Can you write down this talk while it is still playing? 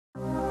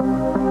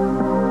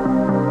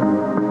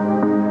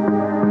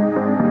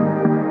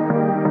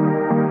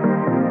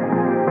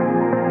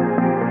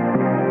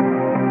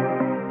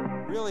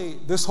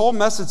this whole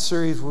message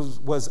series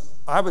was,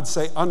 I would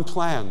say,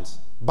 unplanned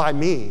by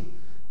me,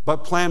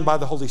 but planned by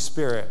the Holy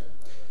Spirit.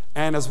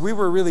 And as we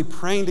were really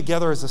praying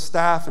together as a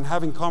staff and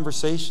having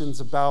conversations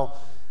about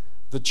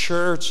the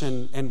church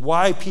and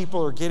why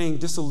people are getting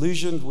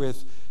disillusioned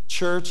with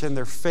church and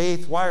their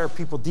faith, why are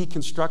people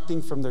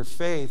deconstructing from their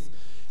faith,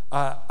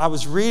 I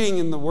was reading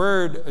in the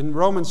Word in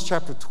Romans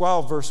chapter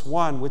 12, verse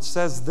 1, which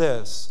says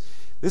this.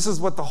 This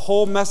is what the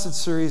whole message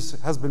series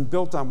has been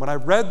built on. When I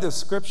read this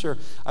scripture,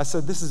 I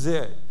said, this is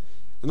it.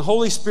 And the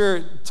Holy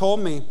Spirit told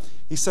me,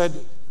 he said,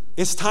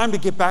 it's time to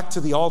get back to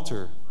the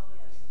altar.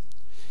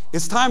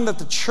 It's time that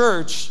the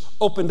church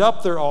opened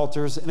up their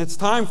altars, and it's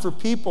time for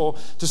people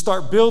to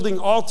start building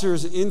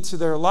altars into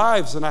their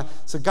lives. And I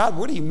said, God,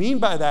 what do you mean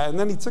by that? And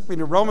then he took me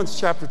to Romans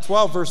chapter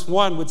 12, verse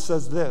 1, which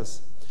says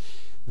this.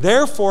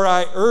 Therefore,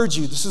 I urge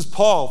you, this is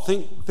Paul,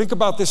 think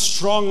about this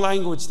strong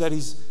language that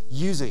he's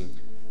using.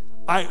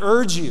 I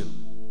urge you,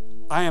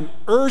 I am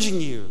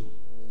urging you,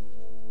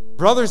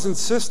 brothers and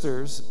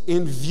sisters,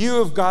 in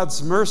view of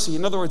God's mercy.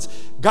 In other words,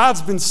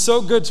 God's been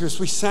so good to us.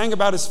 We sang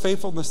about his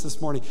faithfulness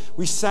this morning.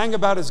 We sang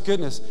about his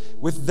goodness.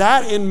 With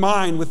that in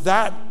mind, with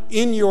that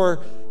in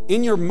your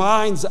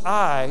mind's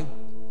eye,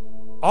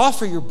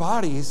 offer your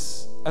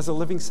bodies as a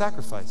living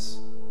sacrifice.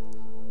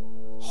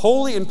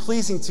 Holy and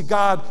pleasing to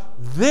God,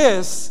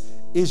 this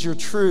is your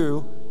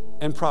true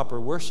and proper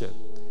worship.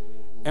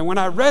 And when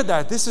I read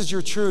that, this is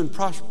your true and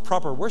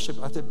proper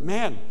worship, I thought,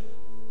 man,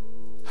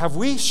 have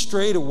we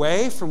strayed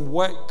away from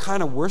what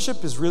kind of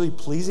worship is really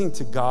pleasing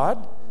to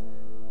God?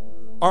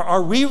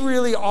 Are we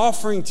really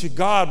offering to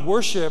God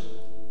worship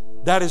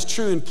that is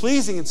true and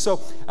pleasing? And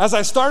so as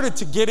I started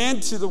to get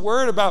into the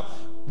word about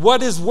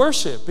what is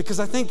worship, because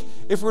I think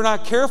if we're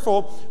not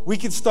careful, we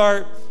could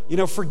start,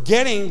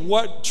 forgetting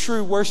what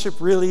true worship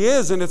really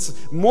is. And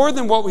it's more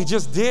than what we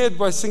just did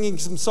by singing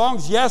some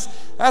songs.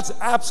 Yes, that's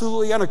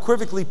absolutely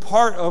unequivocally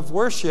part of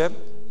worship,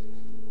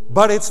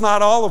 but it's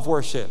not all of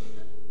worship.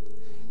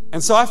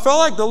 And so I felt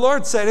like the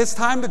Lord said, it's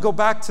time to go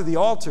back to the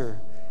altar.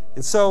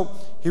 And so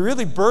he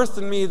really birthed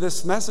in me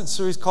this message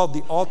series called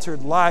The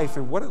Altered Life,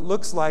 and what it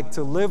looks like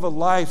to live a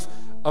life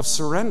of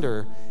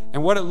surrender,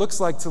 and what it looks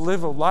like to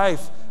live a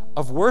life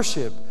of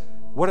worship,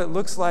 what it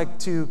looks like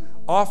to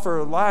offer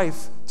a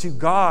life to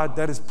God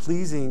that is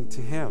pleasing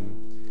to him.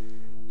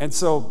 And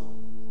so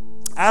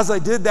as I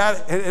did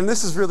that, and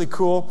this is really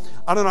cool,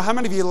 I don't know how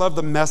many of you love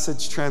the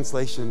Message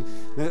translation.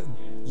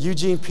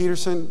 Eugene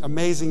Peterson,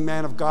 amazing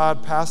man of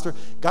God, pastor.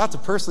 Got to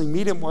personally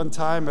meet him one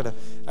time at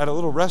a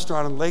little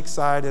restaurant in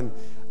Lakeside, and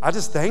I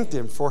just thanked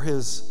him for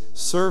his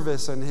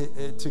service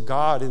and to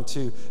God and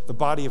to the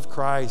body of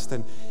Christ.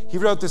 And he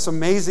wrote this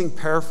amazing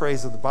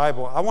paraphrase of the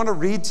Bible. I want to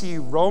read to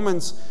you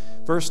Romans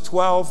verse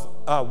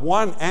 12,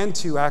 1 and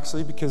 2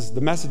 actually, because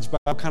the Message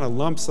Bible kind of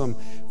lumps some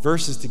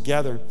verses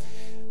together.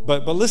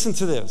 But listen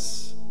to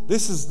this.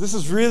 This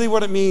is really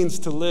what it means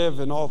to live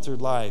an altered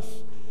life.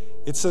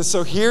 It says,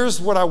 so here's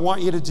what I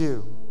want you to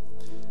do.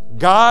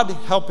 God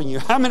helping you.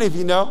 How many of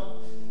you know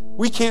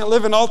we can't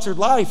live an altered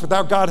life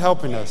without God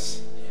helping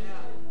us?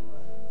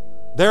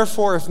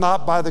 Therefore, if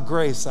not by the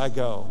grace, I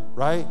go,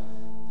 right?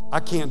 I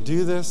can't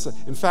do this.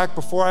 In fact,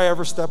 before I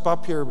ever step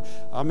up here,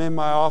 I'm in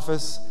my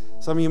office.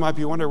 Some of you might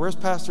be wondering, where's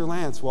Pastor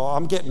Lance? Well,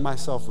 I'm getting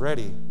myself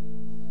ready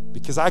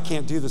because I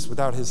can't do this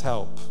without his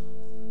help.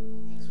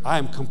 I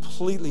am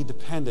completely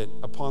dependent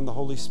upon the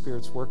Holy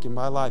Spirit's work in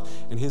my life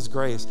and his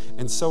grace,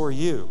 and so are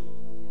you.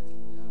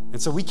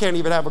 And so we can't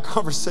even have a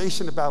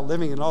conversation about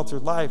living an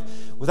altered life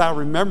without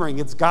remembering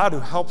it's God who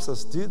helps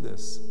us do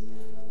this.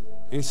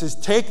 And he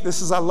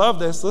says, I love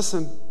this,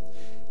 listen,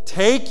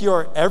 take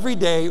your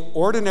everyday,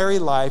 ordinary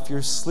life,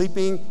 your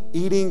sleeping,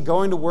 eating,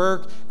 going to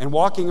work, and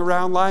walking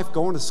around life,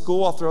 going to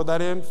school, I'll throw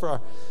that in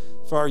for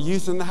our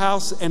youth in the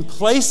house, and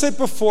place it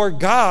before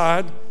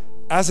God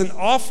as an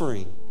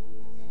offering.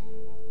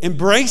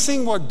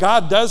 Embracing what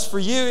God does for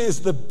you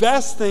is the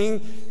best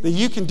thing that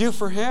you can do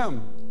for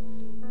him.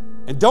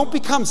 And don't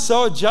become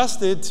so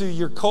adjusted to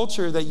your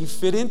culture that you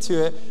fit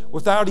into it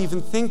without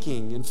even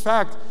thinking. In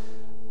fact,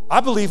 I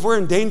believe we're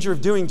in danger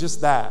of doing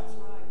just that.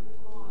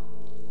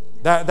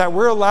 That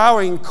we're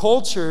allowing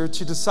culture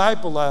to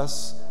disciple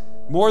us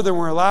more than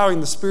we're allowing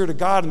the Spirit of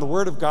God and the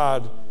Word of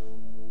God.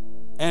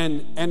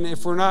 And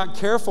if we're not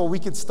careful, we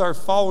could start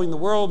following the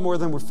world more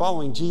than we're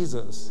following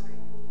Jesus.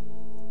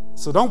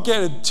 So don't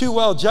get too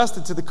well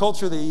adjusted to the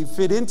culture that you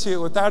fit into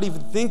it without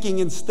even thinking.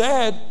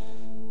 Instead,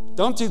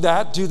 don't do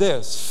that. Do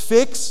this.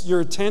 Fix your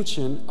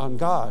attention on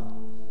God.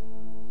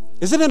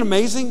 Isn't it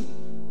amazing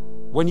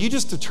when you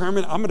just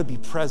determine, I'm going to be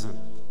present?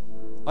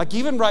 Like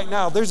even right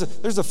now, there's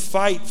a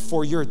fight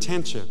for your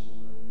attention.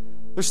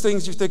 There's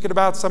things you're thinking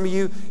about. Some of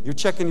you, you're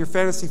checking your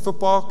fantasy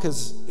football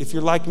because if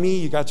you're like me,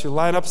 you got your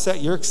lineup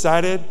set, you're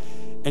excited,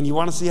 and you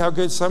want to see how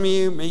good. Some of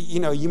you,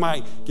 you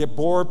might get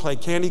bored, play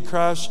Candy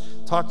Crush,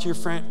 talk to your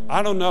friend.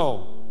 I don't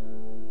know.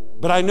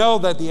 But I know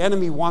that the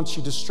enemy wants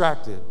you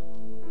distracted.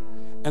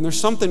 And there's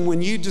something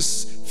when you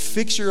just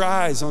fix your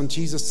eyes on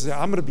Jesus to say,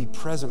 I'm going to be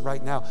present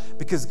right now.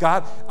 Because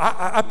God,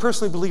 I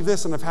personally believe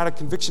this, and I've had a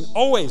conviction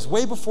always,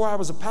 way before I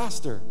was a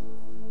pastor,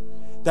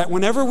 that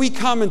whenever we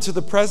come into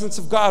the presence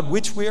of God,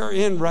 which we are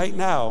in right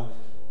now,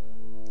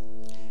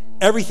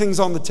 everything's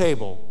on the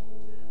table.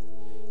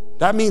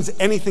 That means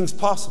anything's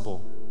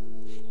possible.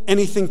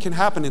 Anything can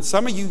happen. And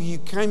some of you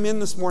came in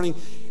this morning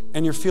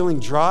and you're feeling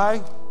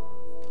dry,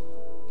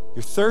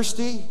 you're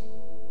thirsty,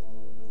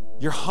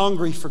 you're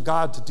hungry for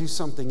God to do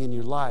something in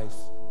your life.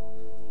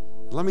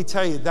 Let me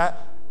tell you,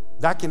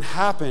 that can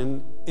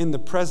happen in the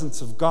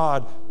presence of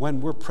God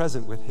when we're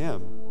present with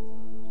Him.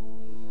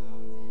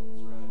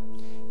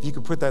 If you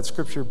could put that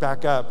scripture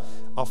back up,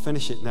 I'll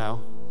finish it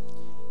now.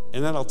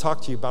 And then I'll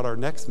talk to you about our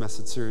next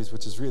message series,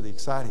 which is really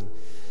exciting.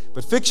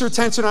 But fix your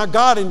attention on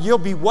God and you'll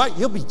be what?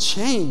 You'll be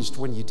changed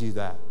when you do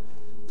that.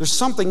 There's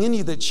something in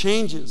you that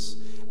changes.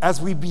 As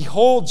we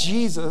behold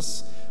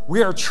Jesus,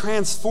 we are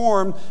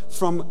transformed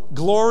from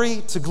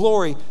glory to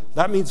glory.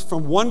 That means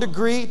from one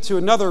degree to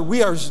another.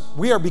 We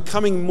are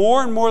becoming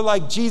more and more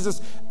like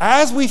Jesus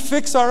as we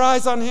fix our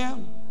eyes on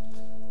Him,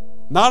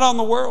 not on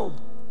the world.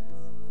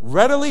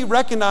 Readily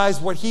recognize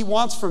what He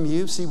wants from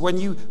you. See, when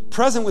you're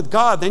present with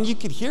God, then you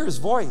can hear His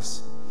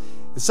voice.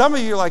 And some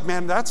of you are like,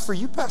 man, that's for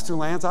you, Pastor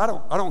Lance. I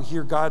don't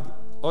hear God.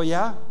 Oh,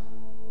 yeah?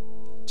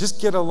 Just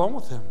get alone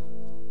with Him.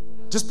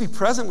 Just be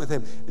present with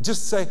Him.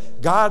 Just say,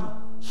 God,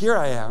 here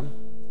I am.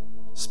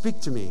 Speak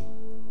to me.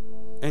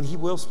 And He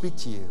will speak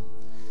to you.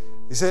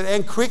 He said,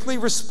 and quickly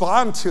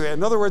respond to it.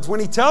 In other words,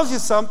 when He tells you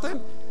something,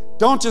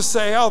 don't just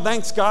say, oh,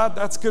 thanks, God.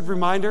 That's a good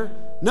reminder.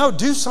 No,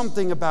 do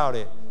something about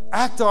it.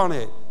 Act on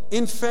it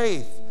in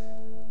faith.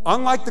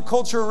 Unlike the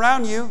culture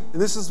around you,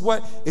 and this is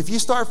what, if you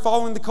start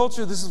following the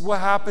culture, this is what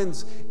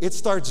happens. It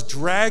starts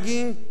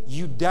dragging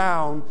you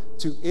down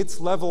to its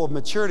level of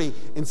maturity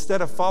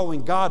instead of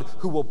following God,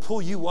 who will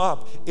pull you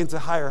up into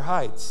higher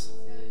heights.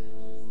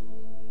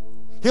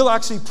 He'll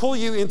actually pull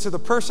you into the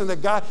person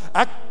that God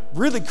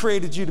really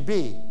created you to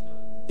be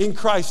in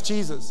Christ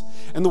Jesus.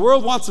 And the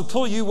world wants to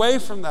pull you away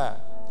from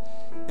that.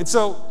 And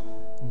so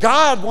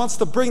God wants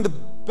to bring the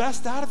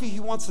best out of you.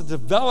 He wants to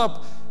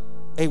develop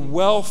a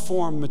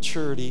well-formed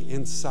maturity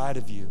inside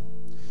of you.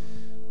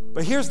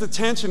 But here's the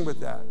tension with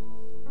that.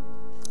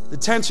 The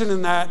tension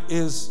in that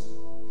is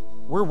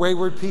we're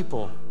wayward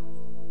people.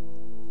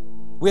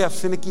 We have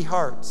finicky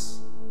hearts.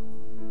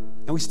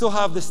 And we still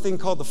have this thing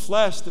called the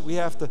flesh that we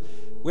have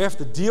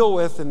to deal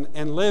with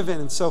and live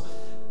in. And so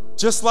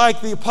just like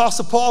the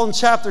Apostle Paul in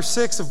chapter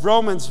 6 of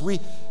Romans,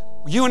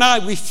 you and I,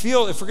 we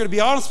feel, if we're going to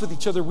be honest with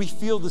each other, we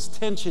feel this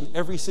tension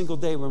every single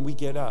day when we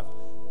get up.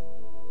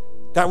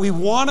 That we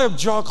want to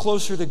draw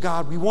closer to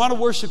God. We want to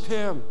worship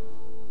Him.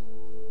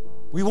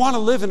 We want to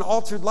live an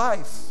altered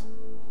life.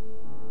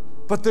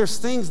 But there's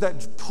things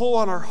that pull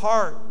on our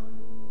heart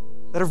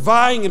that are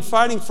vying and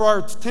fighting for our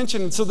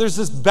attention. And so there's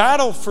this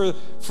battle for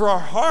our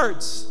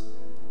hearts.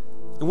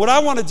 And what I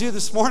want to do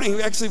this morning,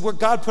 actually what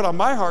God put on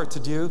my heart to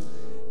do,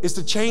 is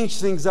to change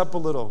things up a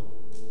little.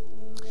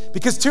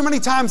 Because too many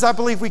times I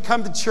believe we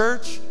come to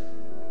church,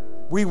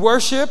 we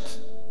worship,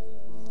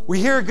 we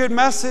hear a good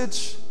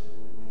message,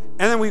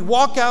 and then we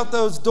walk out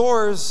those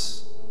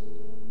doors,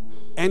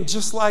 and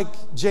just like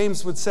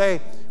James would say,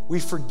 we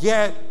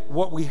forget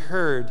what we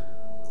heard.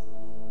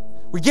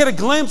 We get a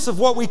glimpse of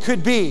what we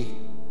could be,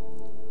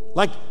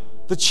 like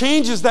the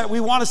changes that we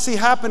want to see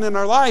happen in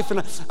our life. And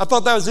I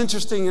thought that was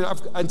interesting.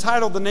 I've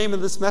entitled the name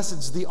of this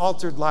message, The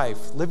Altered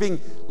Life, living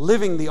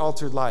the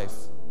altered life.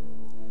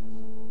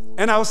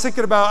 And I was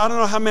thinking about, I don't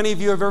know how many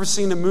of you have ever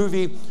seen a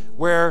movie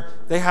where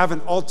they have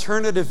an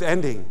alternative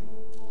ending.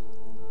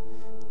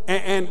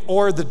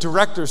 Or the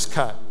director's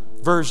cut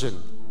version.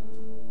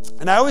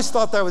 And I always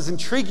thought that was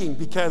intriguing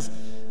because,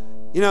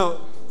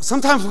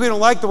 sometimes we don't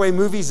like the way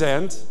movies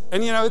end.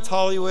 And, it's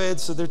Hollywood,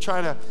 so they're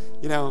trying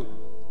to,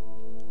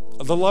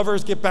 the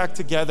lovers get back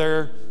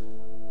together,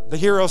 the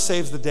hero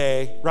saves the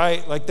day,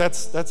 right? Like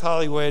that's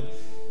Hollywood.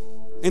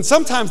 And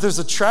sometimes there's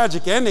a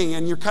tragic ending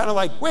and you're kind of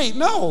like, wait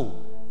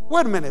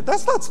a minute,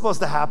 that's not supposed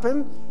to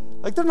happen.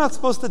 Like they're not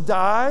supposed to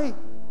die.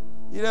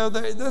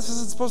 This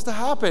isn't supposed to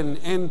happen.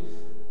 And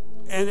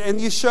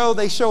they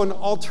show an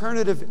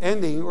alternative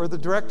ending, or the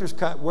director's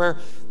cut, where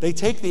they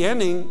take the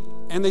ending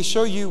and they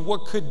show you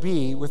what could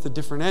be with a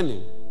different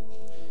ending.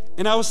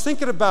 And I was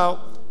thinking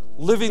about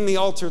living the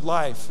altered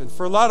life. And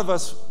for a lot of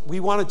us, we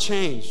want to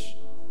change.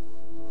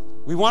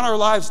 We want our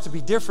lives to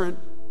be different,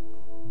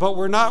 but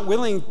we're not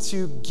willing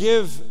to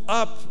give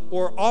up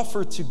or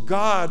offer to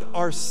God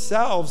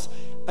ourselves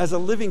as a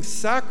living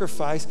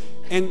sacrifice.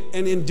 And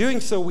in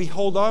doing so, we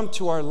hold on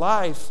to our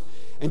life.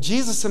 And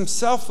Jesus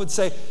Himself would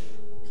say,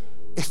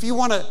 if you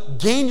want to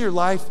gain your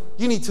life,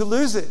 you need to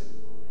lose it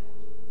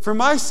for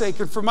my sake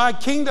and for my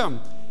kingdom.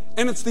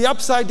 And it's the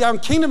upside down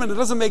kingdom, and it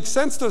doesn't make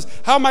sense to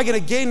us. How am I going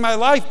to gain my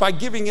life? By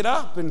giving it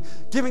up and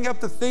giving up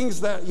the things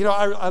that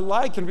I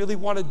like and really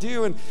want to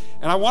do. And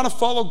I want to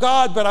follow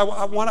God, but I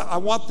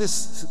want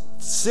this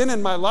sin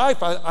in my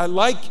life. I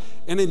like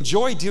and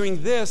enjoy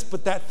doing this,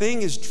 but that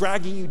thing is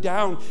dragging you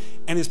down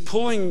and is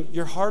pulling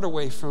your heart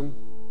away from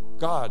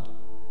God.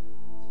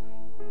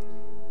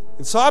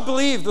 And so I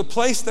believe the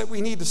place that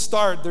we need to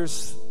start,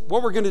 there's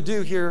what we're going to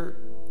do here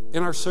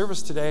in our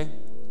service today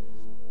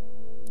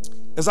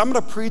is I'm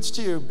going to preach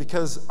to you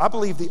because I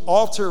believe the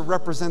altar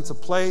represents a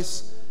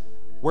place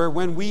where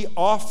when we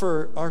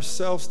offer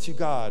ourselves to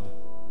God,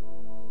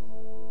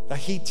 that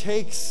he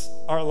takes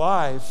our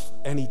life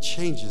and he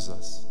changes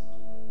us.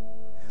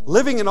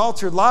 Living an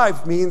altered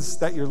life means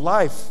that your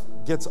life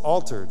gets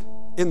altered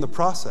in the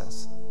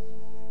process.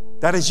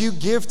 That as you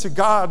give to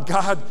God,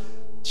 God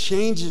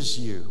changes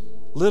you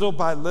little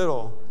by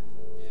little.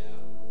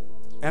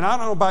 And I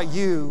don't know about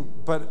you,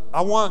 but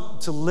I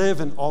want to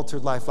live an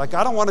altered life. Like,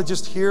 I don't want to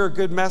just hear a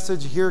good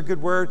message, hear a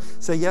good word,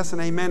 say yes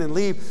and amen and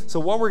leave. So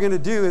what we're going to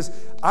do is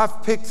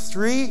I've picked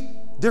 3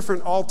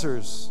 different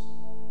altars.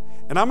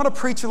 And I'm going to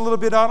preach a little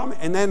bit on them,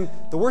 and then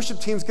the worship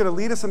team's going to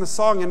lead us in a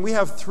song, and we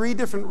have 3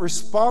 different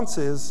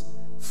responses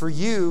for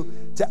you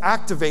to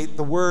activate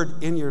the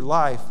word in your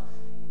life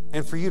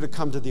and for you to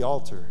come to the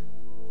altar.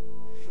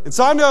 And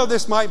so I know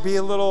this might be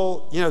a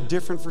little,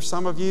 different for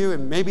some of you,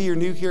 and maybe you're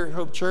new here at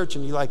Hope Church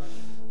and you're like,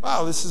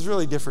 wow, this is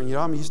really different.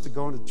 I'm used to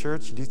going to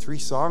church, you do 3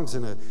 songs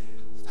and a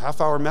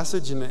half-hour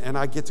message, and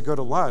I get to go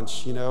to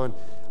lunch, and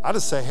I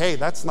just say, hey,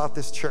 that's not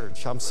this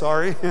church. I'm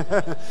sorry.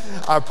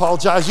 I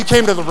apologize. You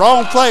came to the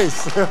wrong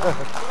place.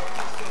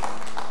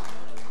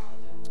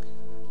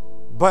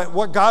 But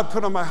what God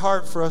put on my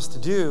heart for us to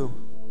do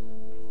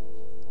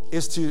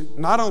is to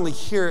not only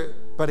hear it,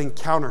 but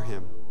encounter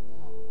him.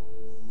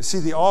 You see,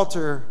 the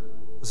altar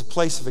is a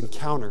place of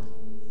encounter.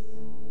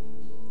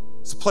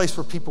 It's a place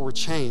where people were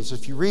changed.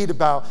 If you read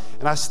about,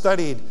 and I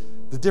studied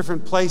the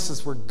different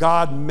places where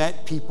God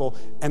met people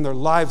and their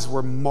lives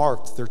were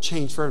marked, they're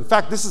changed forever. In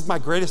fact, this is my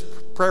greatest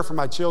prayer for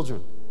my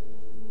children.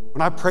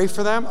 When I pray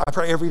for them, I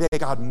pray every day,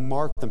 God,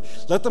 mark them.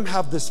 Let them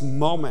have this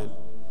moment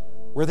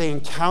where they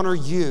encounter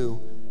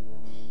you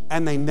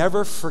and they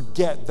never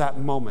forget that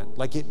moment.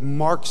 Like, it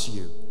marks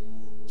you.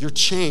 You're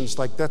changed.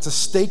 Like, that's a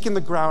stake in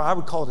the ground. I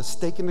would call it a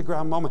stake in the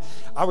ground moment.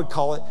 I would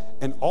call it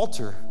an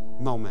altar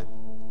moment,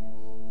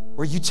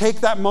 where you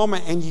take that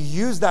moment and you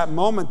use that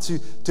moment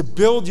to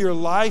build your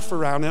life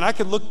around. And I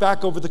could look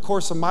back over the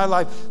course of my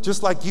life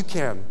just like you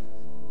can.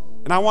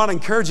 And I want to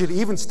encourage you to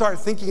even start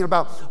thinking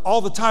about all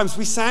the times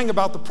we sang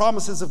about the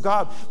promises of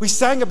God. We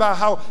sang about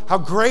how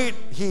great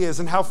he is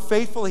and how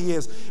faithful he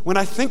is. When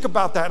I think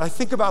about that, and I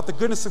think about the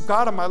goodness of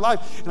God in my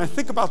life, and I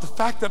think about the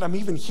fact that I'm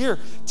even here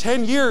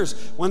 10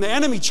 years when the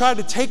enemy tried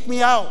to take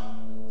me out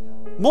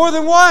more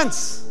than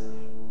once.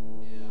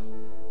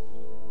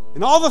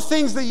 And all the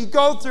things that you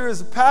go through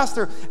as a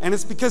pastor, and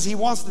it's because he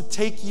wants to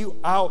take you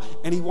out,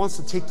 and he wants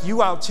to take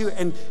you out too.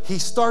 And he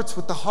starts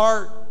with the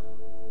heart.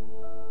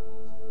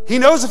 He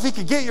knows if he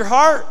could get your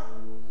heart,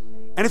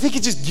 and if he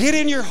could just get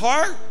in your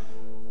heart,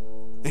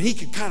 and he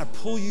could kind of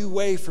pull you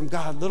away from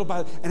God little by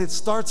little. And it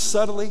starts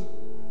subtly.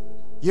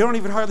 You don't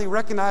even hardly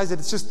recognize it.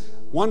 It's just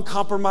one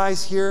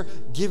compromise here,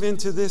 give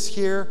into this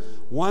here,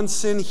 one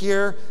sin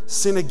here,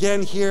 sin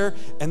again here,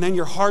 and then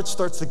your heart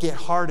starts to get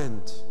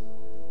hardened.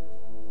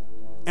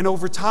 And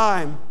over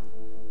time,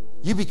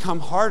 you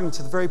become hardened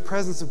to the very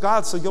presence of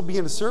God. So you'll be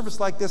in a service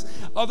like this.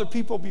 Other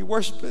people will be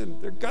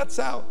worshiping their guts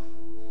out,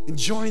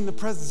 enjoying the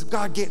presence of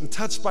God, getting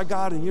touched by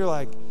God. And you're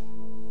like,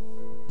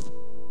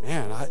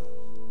 man,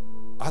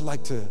 I'd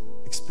like to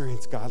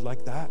experience God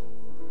like that.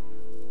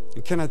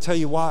 And can I tell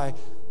you why?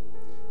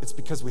 It's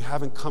because we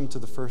haven't come to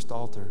the first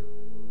altar.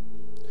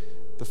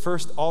 The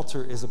first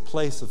altar is a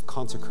place of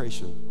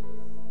consecration.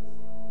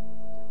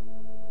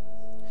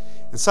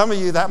 And some of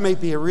you, that may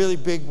be a really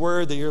big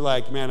word that you're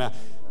like, man,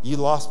 you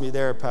lost me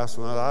there,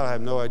 Pastor. I have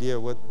no idea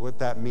what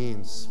that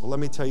means. Well, let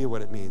me tell you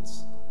what it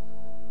means.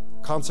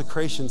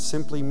 Consecration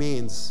simply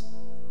means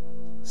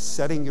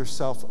setting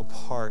yourself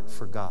apart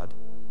for God.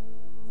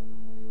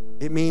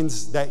 It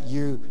means that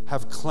you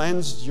have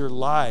cleansed your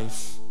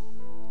life.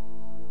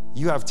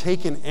 You have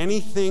taken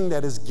anything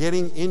that is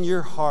getting in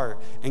your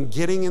heart and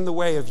getting in the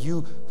way of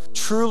you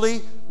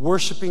truly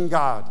worshiping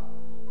God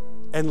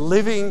and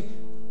living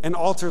an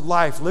altered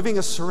life, living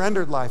a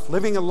surrendered life,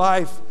 living a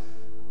life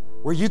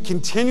where you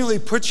continually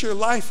put your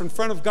life in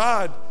front of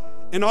God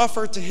and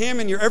offer it to him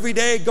in your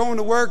everyday, going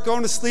to work,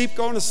 going to sleep,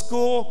 going to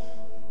school,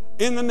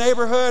 in the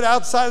neighborhood,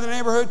 outside of the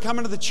neighborhood,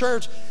 coming to the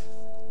church.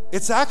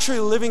 It's actually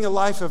living a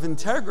life of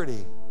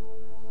integrity.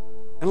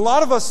 And a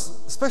lot of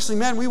us, especially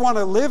men, we want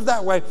to live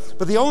that way,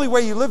 but the only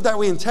way you live that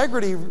way,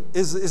 integrity,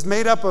 is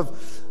made up of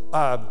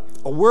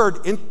a word,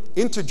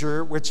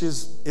 integer, which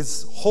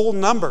is whole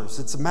numbers.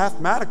 It's a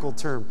mathematical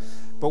term.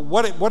 But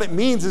what it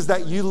means is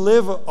that you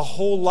live a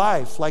whole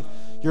life. Like,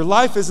 your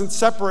life isn't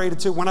separated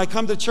to, when I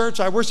come to church,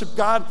 I worship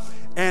God,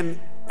 and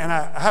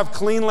I have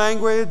clean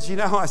language,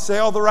 I say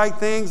all the right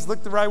things,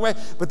 look the right way,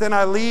 but then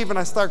I leave and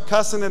I start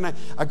cussing, and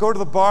I go to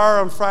the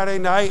bar on Friday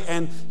night,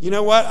 and you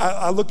know what?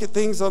 I look at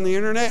things on the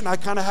internet, and I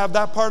kind of have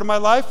that part of my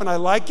life, and I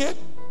like it,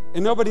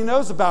 and nobody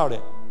knows about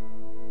it.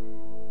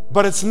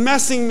 But it's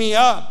messing me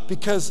up,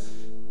 because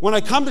when I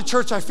come to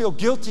church, I feel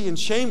guilty and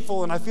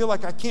shameful, and I feel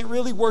like I can't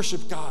really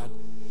worship God.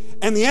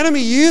 And the enemy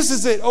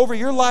uses it over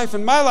your life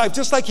and my life,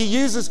 just like he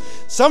uses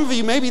some of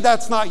you. Maybe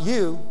that's not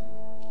you,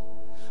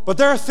 but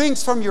there are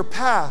things from your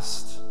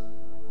past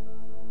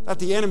that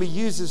the enemy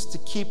uses to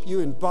keep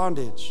you in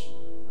bondage.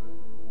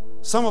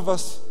 Some of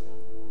us,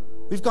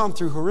 we've gone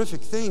through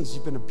horrific things.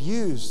 You've been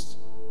abused.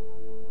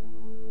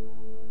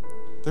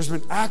 There's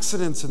been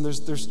accidents, and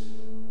there's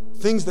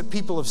things that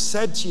people have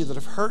said to you that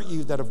have hurt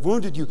you, that have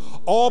wounded you,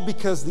 all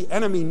because the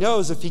enemy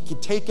knows if he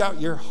could take out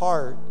your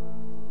heart,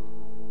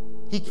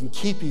 he can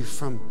keep you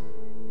from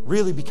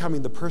really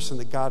becoming the person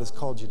that God has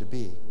called you to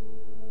be.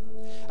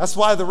 That's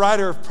why the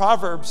writer of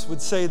Proverbs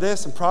would say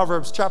this in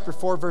Proverbs chapter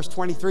 4, verse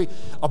 23,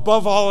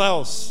 above all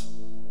else,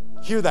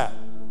 hear that,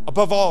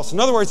 above all else. In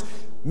other words,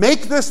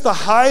 make this the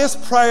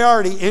highest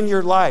priority in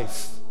your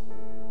life.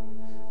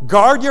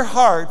 Guard your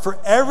heart, for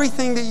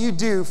everything that you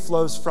do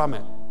flows from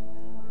it.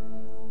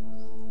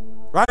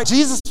 Right?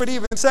 Jesus would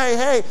even say,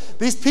 hey,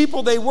 these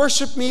people, they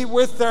worship me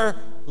with their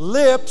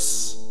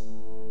lips,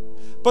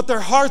 but their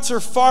hearts are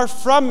far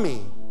from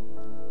me.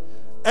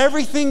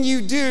 Everything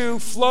you do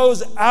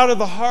flows out of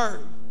the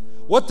heart.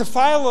 What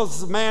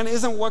defiles a man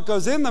isn't what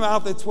goes in the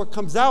mouth, it's what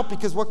comes out,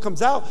 because what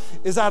comes out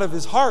is out of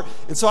his heart.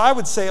 And so I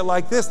would say it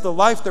like this, the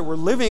life that we're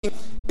living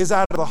is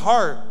out of the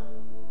heart.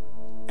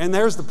 And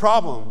there's the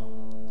problem.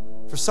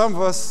 For some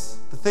of us,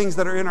 the things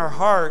that are in our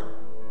heart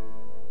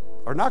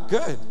are not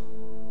good.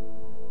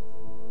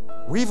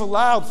 We've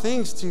allowed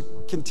things to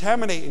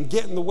contaminate and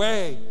get in the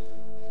way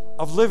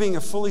of living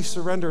a fully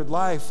surrendered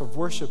life of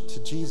worship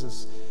to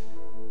Jesus.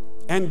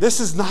 And this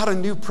is not a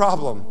new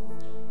problem.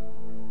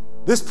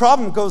 This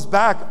problem goes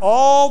back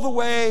all the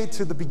way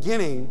to the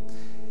beginning.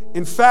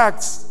 In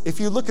fact, if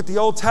you look at the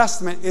Old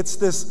Testament,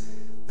 it's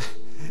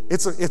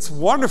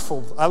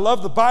wonderful. I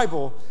love the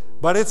Bible,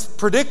 but it's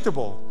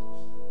predictable.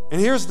 And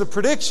here's the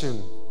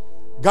prediction.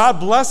 God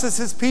blesses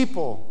his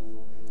people.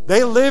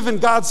 They live in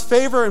God's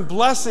favor and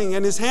blessing,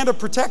 and his hand of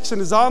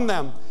protection is on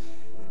them.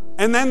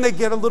 And then they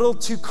get a little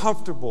too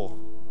comfortable.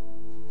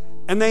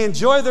 And they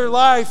enjoy their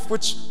life,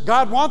 which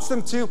God wants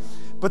them to,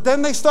 but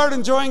then they start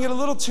enjoying it a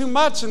little too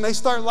much, and they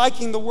start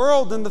liking the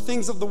world and the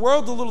things of the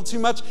world a little too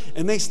much,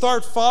 and they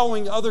start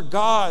following other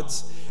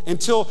gods and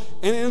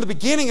in the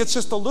beginning, it's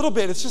just a little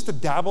bit, it's just a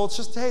dabble, it's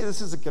just, hey, this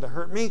isn't going to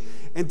hurt me,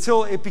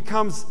 until it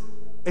becomes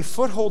a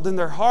foothold in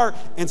their heart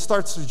and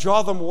starts to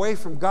draw them away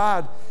from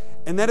God,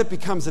 and then it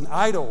becomes an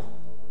idol.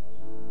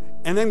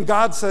 And then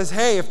God says,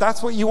 hey, if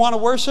that's what you want to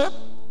worship,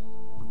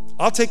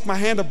 I'll take my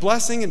hand of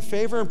blessing and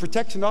favor and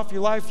protection off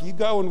your life. You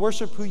go and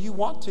worship who you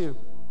want to.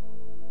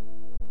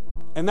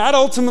 And that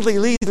ultimately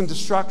leads in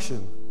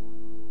destruction.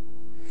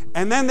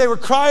 And then they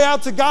would cry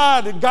out to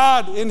God, and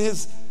God, in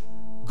his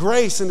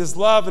grace and his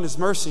love and his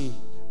mercy,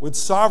 would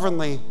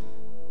sovereignly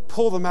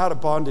pull them out of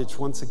bondage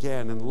once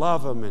again and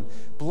love them and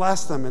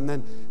bless them. And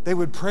then they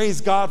would praise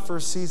God for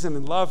a season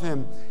and love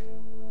him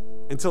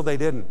until they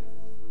didn't.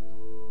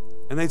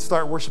 And they'd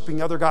start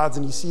worshiping other gods,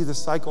 and you see the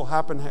cycle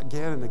happen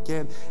again and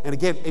again and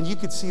again. And you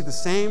could see the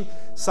same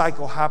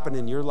cycle happen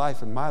in your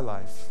life and my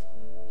life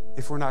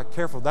if we're not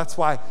careful. That's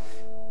why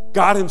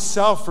God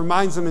himself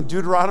reminds them in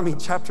Deuteronomy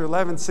chapter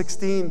 11,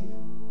 16.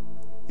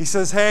 He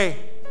says, hey,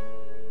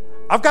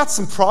 I've got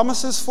some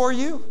promises for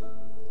you.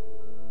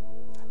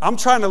 I'm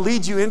trying to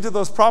lead you into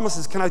those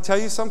promises. Can I tell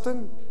you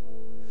something?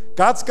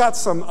 God's got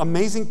some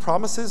amazing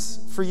promises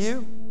for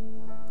you.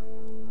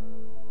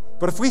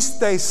 But if we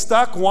stay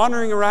stuck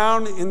wandering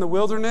around in the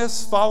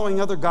wilderness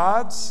following other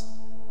gods,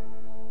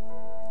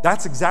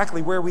 that's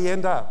exactly where we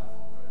end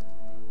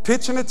up.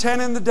 Pitching a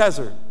tent in the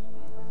desert.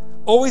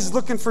 Always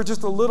looking for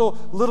just a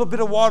little bit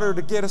of water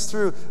to get us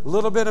through, a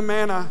little bit of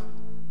manna,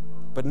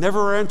 but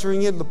never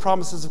entering into the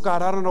promises of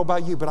God. I don't know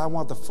about you, but I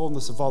want the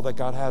fullness of all that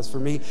God has for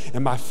me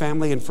and my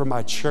family and for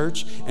my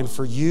church and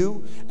for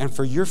you and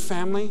for your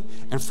family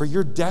and for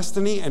your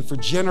destiny and for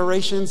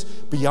generations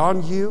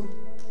beyond you.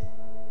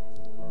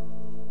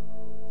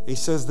 He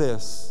says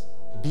this,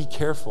 be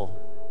careful.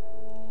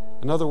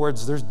 In other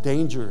words, there's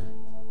danger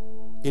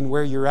in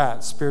where you're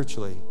at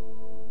spiritually.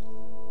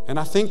 And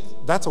I think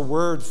that's a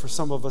word for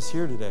some of us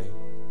here today.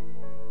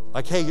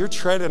 Like, hey, you're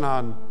treading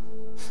on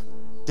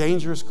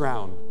dangerous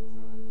ground.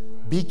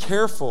 Be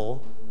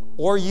careful,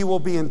 or you will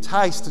be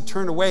enticed to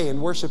turn away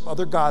and worship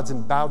other gods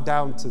and bow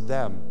down to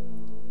them.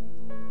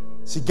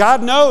 See,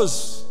 God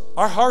knows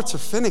our hearts are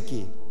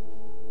finicky.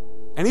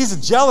 And he's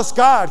a jealous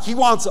God. He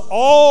wants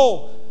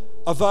all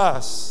of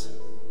us.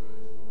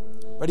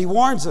 But he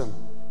warns them.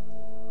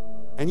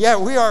 And yet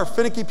we are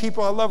finicky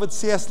people. I love what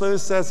C.S.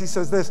 Lewis says. He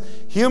says this,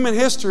 human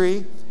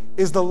history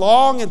is the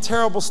long and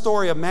terrible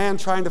story of man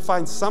trying to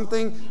find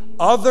something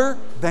other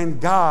than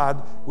God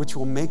which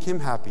will make him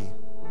happy.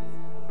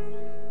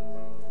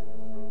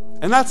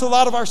 And that's a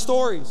lot of our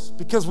stories,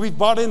 because we've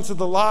bought into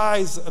the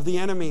lies of the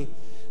enemy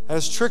that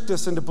has tricked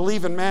us into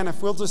believing, man,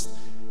 if we'll just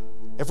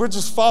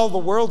follow the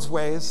world's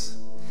ways.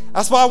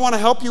 That's why I want to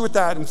help you with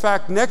that. In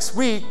fact, next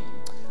week,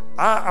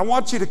 I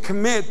want you to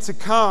commit to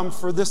come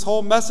for this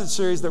whole message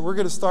series that we're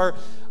going to start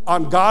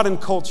on God and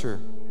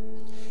culture.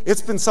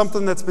 It's been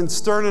something that's been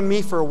stirring in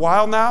me for a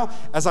while now,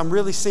 as I'm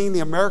really seeing the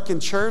American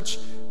church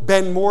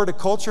bend more to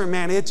culture. And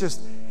man, it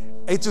just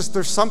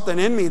there's something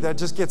in me that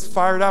just gets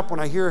fired up when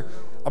I hear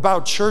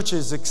about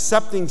churches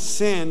accepting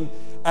sin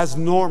as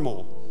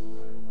normal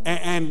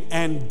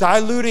and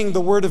diluting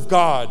the word of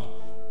God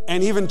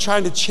and even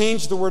trying to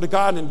change the Word of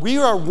God. And we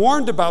are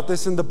warned about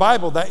this in the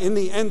Bible, that in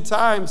the end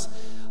times,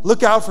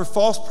 look out for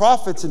false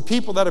prophets and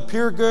people that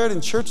appear good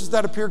and churches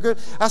that appear good.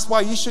 That's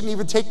why you shouldn't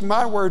even take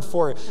my word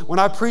for it. When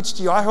I preach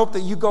to you, I hope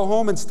that you go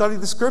home and study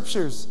the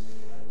scriptures.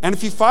 And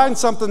if you find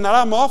something that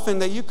I'm off in,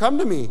 that you come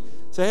to me.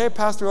 Say, hey,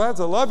 Pastor Lance,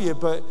 I love you,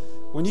 but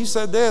when you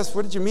said this,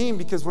 what did you mean?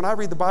 Because when I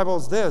read the Bible,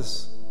 it's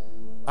this.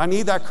 I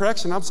need that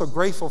correction. I'm so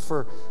grateful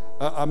for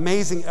an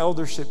amazing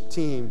eldership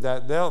team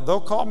that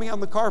they'll call me on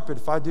the carpet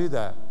if I do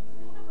that.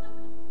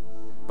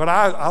 But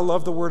I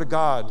love the Word of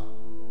God.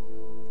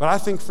 But I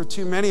think for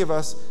too many of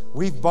us,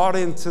 we've bought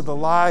into the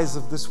lies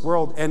of this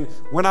world. And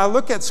when I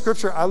look at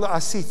Scripture, I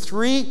see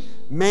three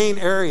main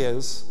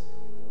areas,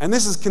 and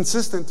this is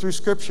consistent through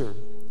Scripture,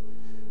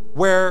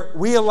 where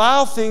we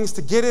allow things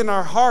to get in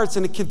our hearts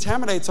and it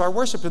contaminates our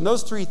worship. And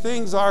those three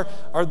things are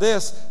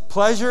this: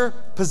 pleasure,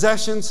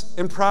 possessions,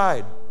 and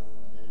pride.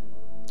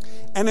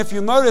 And if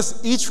you notice,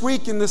 each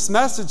week in this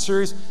message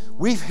series,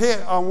 we've hit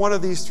on one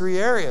of these three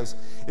areas.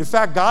 In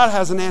fact, God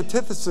has an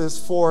antithesis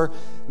for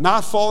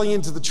not falling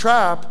into the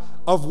trap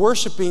of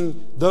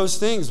worshiping those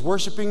things,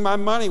 worshiping my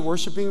money,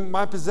 worshiping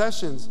my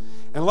possessions.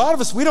 And a lot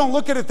of us, we don't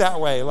look at it that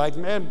way. Like,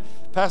 man,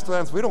 Pastor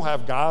Lance, we don't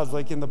have gods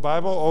like in the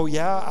Bible. Oh,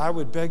 yeah, I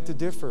would beg to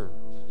differ.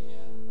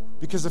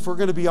 Because if we're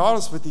going to be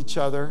honest with each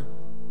other,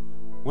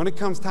 when it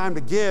comes time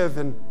to give,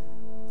 and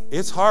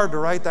it's hard to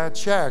write that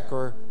check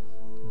or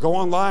go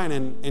online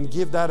and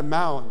give that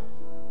amount,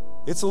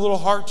 it's a little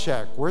heart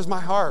check. Where's my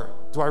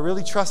heart? Do I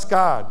really trust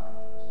God?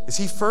 Is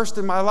He first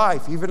in my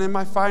life, even in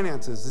my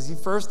finances? Is He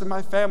first in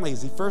my family?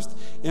 Is He first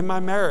in my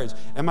marriage?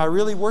 Am I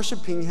really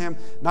worshiping Him,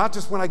 not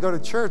just when I go to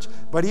church,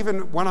 but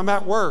even when I'm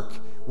at work?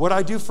 What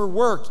I do for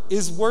work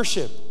is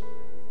worship,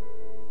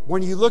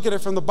 when you look at it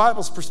from the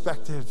Bible's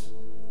perspective.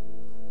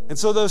 And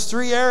so those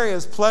three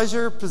areas,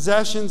 pleasure,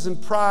 possessions,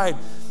 and pride,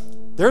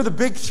 they're the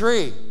big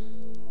three.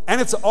 And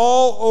it's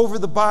all over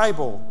the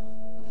Bible.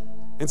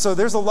 And so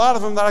there's a lot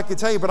of them that I could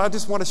tell you, but I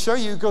just want to show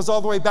you. It goes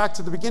all the way back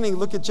to the beginning.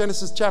 Look at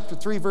Genesis chapter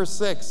 3, verse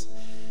 6.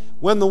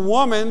 When the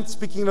woman,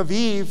 speaking of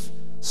Eve,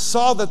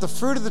 saw that the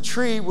fruit of the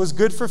tree was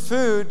good for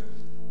food,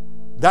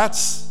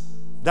 that's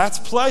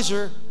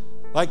pleasure.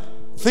 Like,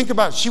 think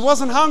about it. She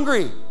wasn't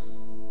hungry.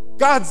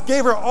 God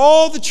gave her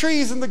all the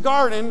trees in the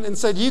garden and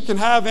said, you can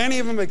have any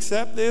of them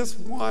except this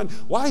one.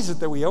 Why is it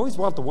that we always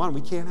want the one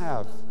we can't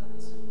have?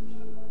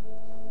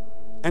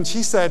 And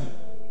she said,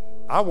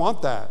 I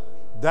want that.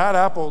 That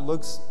apple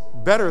looks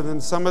better than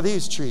some of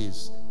these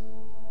trees.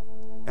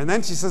 And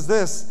then she says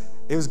this: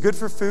 it was good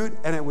for food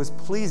and it was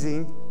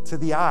pleasing to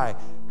the eye.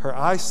 Her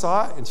eye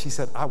saw it and she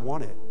said, I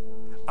want it.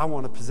 I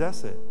want to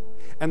possess it.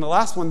 And the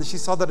last one, that she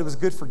saw that it was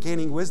good for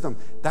gaining wisdom.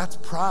 That's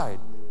pride.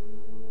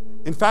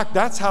 In fact,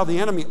 that's how the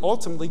enemy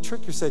ultimately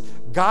tricked her. Said,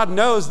 God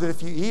knows that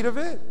if you eat of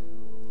it,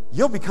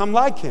 you'll become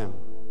like Him.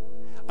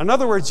 In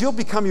other words, you'll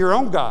become your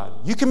own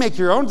God. You can make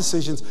your own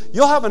decisions.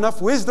 You'll have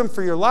enough wisdom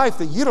for your life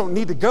that you don't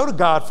need to go to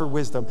God for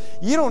wisdom.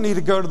 You don't need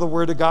to go to the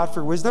Word of God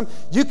for wisdom.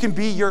 You can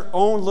be your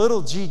own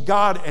little g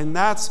God, and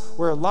that's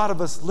where a lot of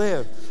us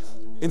live.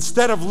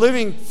 Instead of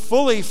living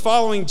fully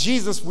following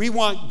Jesus, we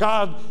want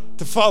God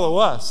to follow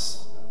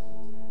us.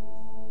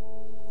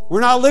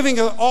 We're not living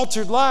an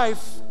altered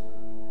life.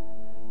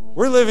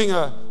 We're living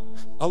a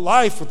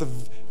life with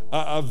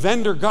a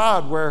vendor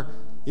God where,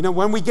 you know,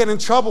 when we get in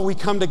trouble, we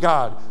come to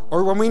God.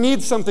 Or when we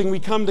need something, we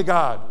come to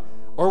God.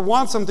 Or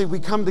want something, we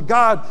come to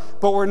God.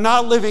 But we're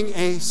not living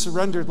a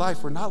surrendered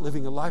life. We're not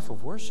living a life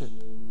of worship.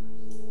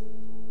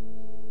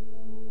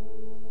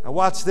 Now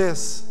watch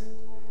this.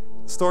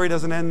 The story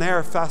doesn't end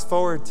there. Fast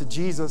forward to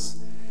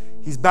Jesus.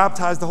 He's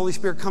baptized. The Holy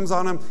Spirit comes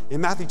on him.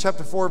 In Matthew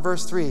chapter 4,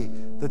 verse 3,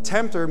 the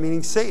tempter,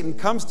 meaning Satan,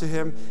 comes to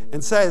him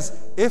and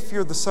says, if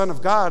you're the Son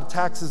of God,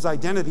 attacks his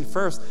identity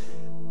first.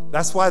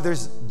 That's why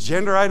there's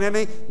gender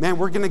identity. Man,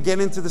 we're going to get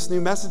into this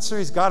new message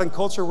series, God and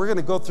Culture. We're going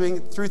to go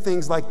through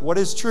things like, what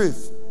is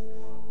truth?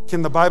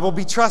 Can the Bible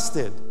be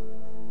trusted?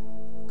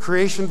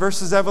 Creation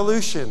versus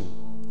evolution.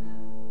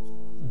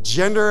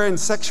 Gender and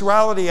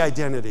sexuality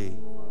identity.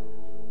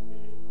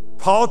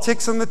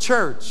 Politics in the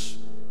church.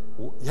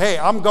 Hey,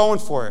 I'm going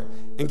for it.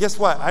 And guess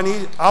what? I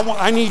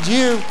need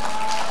you.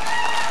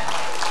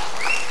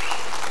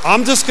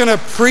 I'm just going to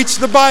preach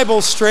the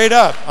Bible straight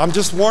up. I'm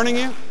just warning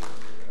you.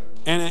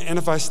 And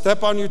if I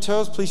step on your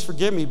toes, please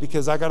forgive me,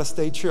 because I got to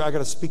stay true. I got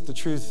to speak the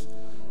truth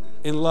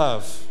in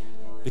love,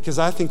 because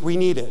I think we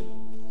need it.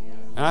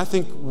 And I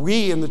think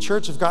we in the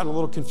church have gotten a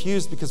little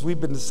confused because we've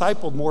been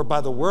discipled more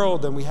by the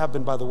world than we have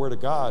been by the Word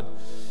of God.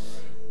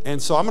 And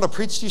so I'm going to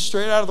preach to you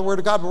straight out of the Word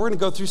of God, but we're going to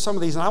go through some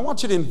of these. And I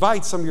want you to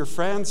invite some of your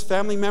friends,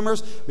 family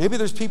members. Maybe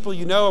there's people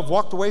you know have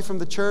walked away from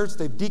the church.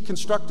 They've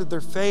deconstructed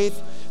their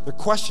faith. They're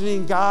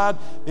questioning God.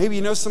 Maybe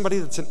you know somebody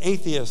that's an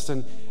atheist,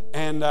 and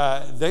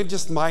they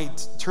just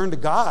might turn to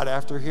God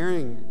after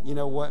hearing, you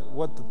know,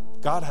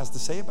 what God has to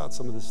say about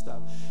some of this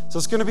stuff. So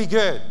it's going to be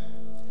good.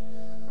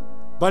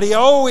 But he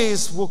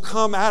always will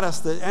come at us,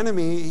 the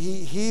enemy.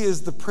 He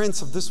is the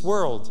prince of this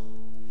world.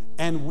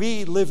 And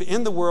we live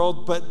in the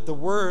world, but the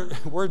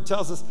word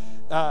tells us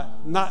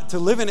not to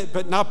live in it,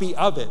 but not be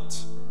of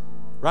it.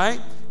 right?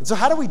 And so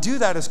how do we do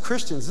that as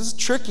Christians? This is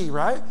tricky,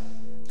 right?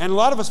 And a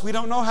lot of us, we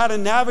don't know how to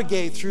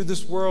navigate through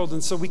this world.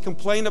 And so we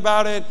complain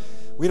about it.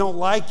 We don't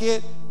like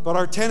it. But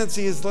our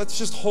tendency is let's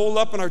just hole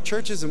up in our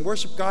churches and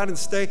worship God and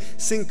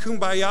sing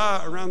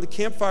kumbaya around the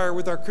campfire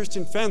with our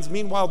Christian friends.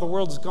 Meanwhile, the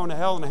world is going to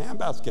hell in a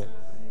handbasket.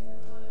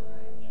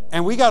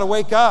 And we got to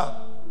wake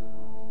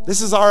up.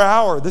 This is our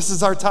hour. This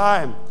is our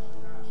time.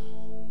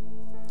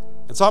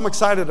 And so I'm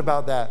excited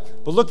about that.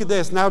 But look at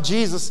this. Now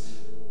Jesus,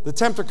 the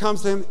tempter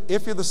comes to him.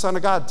 If you're the Son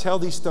of God, tell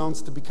these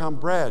stones to become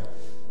bread.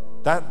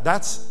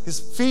 That's his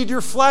feed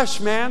your flesh,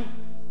 man.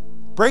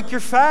 Break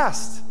your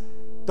fast.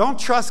 Don't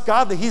trust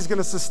God that he's going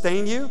to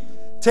sustain you.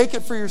 Take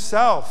it for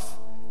yourself.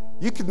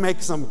 You could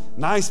make some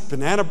nice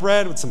banana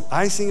bread with some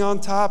icing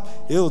on top.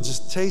 It'll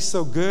just taste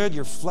so good.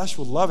 Your flesh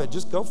will love it.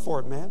 Just go for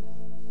it, man.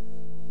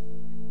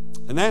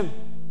 And then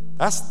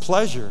that's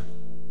pleasure.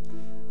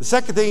 The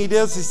second thing he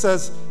does, he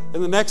says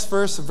in the next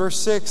verse, verse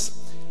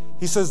 6,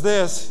 he says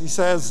this. He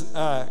says,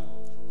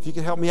 if you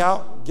can help me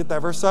out, get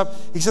that verse up.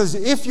 He says,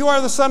 if you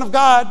are the Son of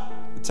God,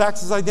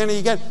 attacks his identity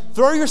again,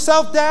 throw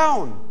yourself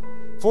down.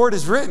 For it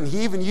is written,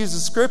 he even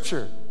uses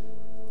scripture.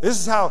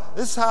 This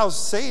is how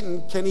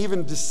Satan can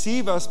even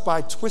deceive us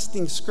by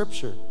twisting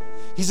scripture.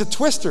 He's a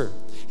twister.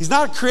 He's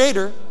not a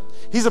creator.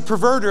 He's a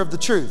perverter of the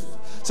truth.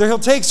 So he'll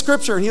take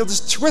scripture and he'll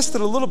just twist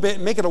it a little bit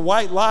and make it a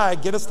white lie,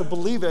 get us to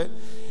believe it.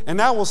 And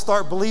now we'll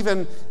start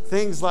believing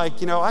things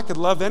like, I could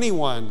love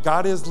anyone.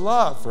 God is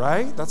love,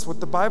 right? That's what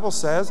the Bible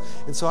says.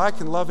 And so I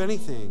can love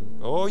anything.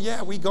 Oh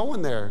yeah, we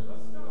going there.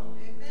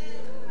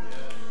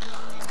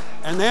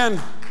 And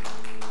then,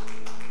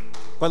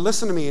 but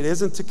listen to me, it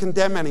isn't to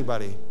condemn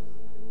anybody.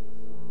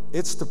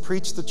 It's to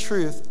preach the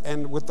truth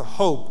and with the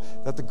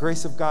hope that the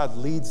grace of God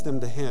leads them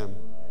to him.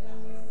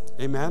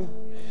 Amen?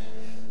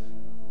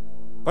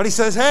 But he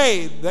says,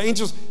 hey, the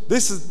angels,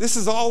 this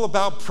is all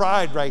about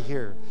pride right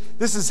here.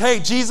 This is, hey,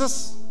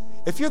 Jesus,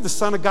 if you're the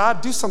Son of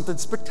God, do something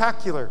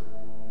spectacular.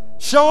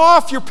 Show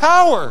off your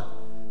power.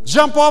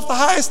 Jump off the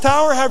highest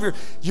tower,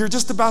 you're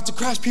just about to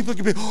crash. People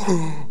can be,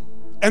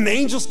 and the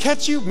angels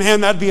catch you.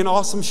 Man, that'd be an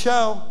awesome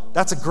show.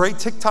 That's a great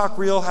TikTok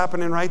reel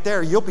happening right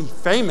there. You'll be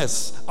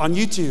famous on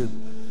YouTube.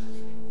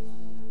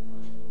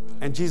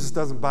 And Jesus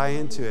doesn't buy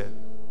into it.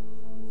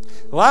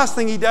 The last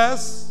thing he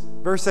does,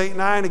 verse 8 and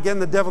 9, again,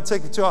 the devil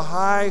took him to a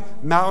high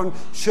mountain,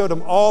 showed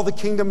him all the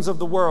kingdoms of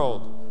the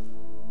world,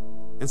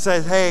 and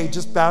said, hey,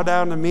 just bow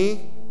down to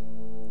me,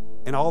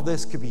 and all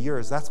this could be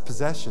yours. That's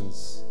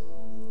possessions.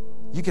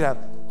 You could have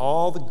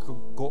all the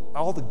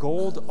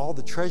gold, all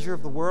the treasure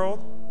of the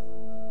world.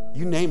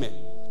 You name it.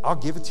 I'll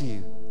give it to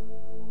you.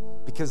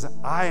 Because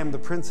I am the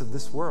prince of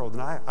this world,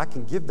 and I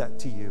can give that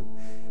to you.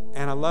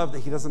 And I love that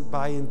he doesn't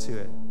buy into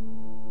it.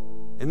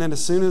 And then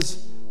as soon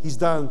as he's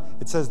done,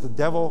 it says the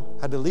devil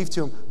had to leave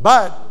to him.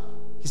 But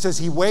he says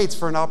he waits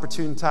for an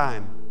opportune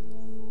time.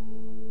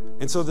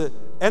 And so the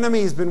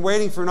enemy has been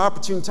waiting for an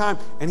opportune time,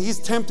 and he's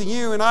tempting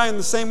you and I in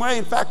the same way.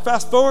 In fact,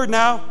 fast forward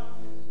now.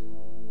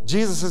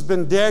 Jesus has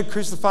been dead,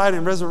 crucified,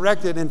 and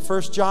resurrected. In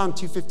 1 John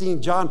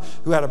 2:15, John,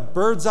 who had a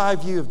bird's eye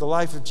view of the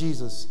life of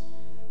Jesus,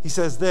 he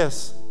says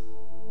this: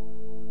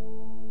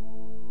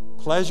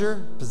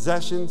 pleasure,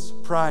 possessions,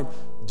 pride.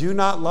 Do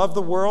not love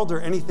the world or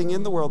anything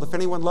in the world. If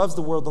anyone loves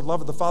the world, the love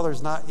of the Father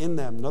is not in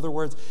them. In other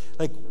words,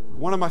 like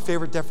one of my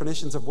favorite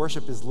definitions of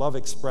worship is love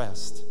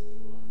expressed.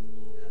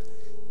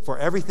 For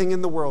everything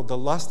in the world, the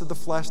lust of the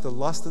flesh, the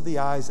lust of the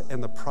eyes,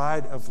 and the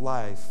pride of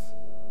life,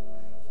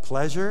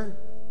 pleasure,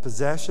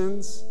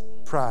 possessions,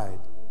 pride,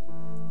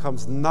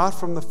 comes not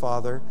from the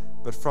Father,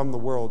 but from the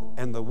world.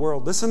 And the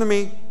world, listen to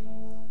me,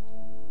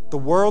 the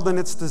world and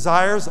its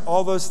desires,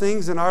 all those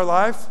things in our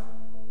life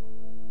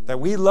that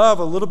we love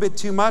a little bit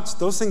too much,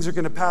 those things are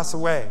going to pass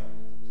away.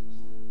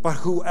 But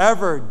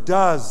whoever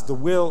does the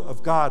will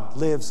of God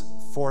lives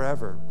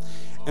forever.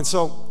 And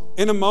so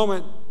in a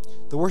moment,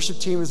 the worship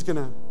team is going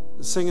to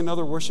sing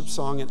another worship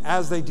song. And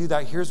as they do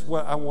that, here's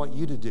what I want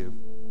you to do.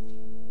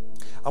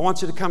 I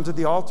want you to come to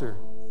the altar.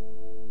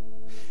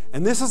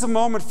 And this is a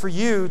moment for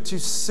you to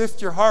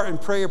sift your heart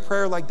and pray a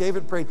prayer like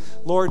David prayed.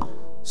 Lord,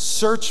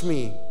 search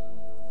me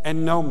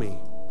and know me.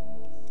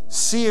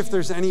 See if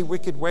there's any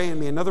wicked way in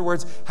me. In other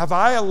words, have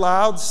I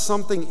allowed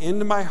something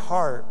into my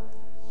heart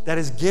that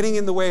is getting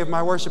in the way of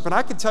my worship? And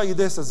I can tell you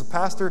this as a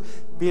pastor,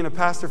 being a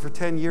pastor for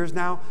 10 years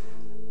now,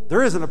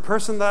 there isn't a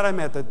person that I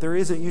met that there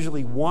isn't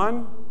usually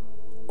one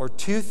or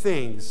two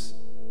things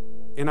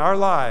in our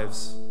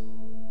lives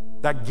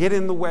that get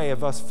in the way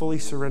of us fully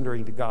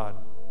surrendering to God,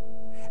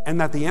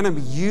 and that the enemy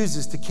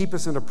uses to keep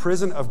us in a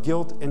prison of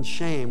guilt and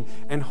shame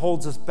and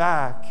holds us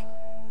back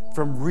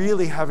from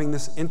really having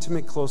this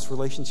intimate, close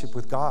relationship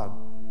with God.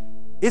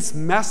 It's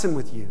messing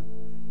with you.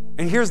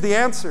 And here's the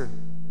answer.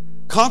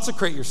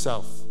 Consecrate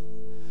yourself.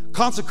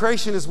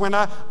 Consecration is when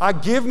I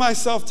give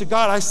myself to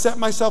God. I set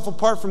myself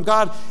apart from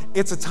God.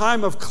 It's a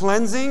time of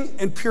cleansing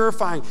and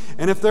purifying.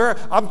 And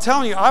I'm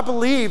telling you, I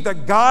believe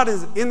that God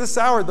is in this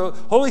hour. The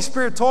Holy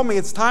Spirit told me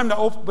it's time to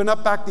open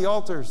up back the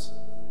altars.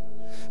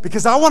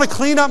 Because I want to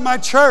clean up my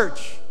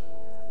church.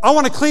 I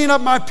want to clean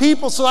up my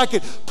people so I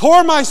can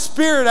pour my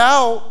spirit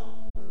out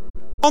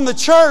on the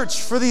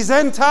church for these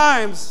end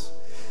times,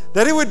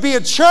 that it would be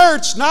a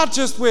church not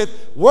just with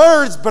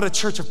words, but a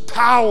church of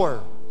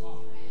power.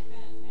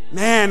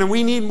 Man, and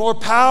we need more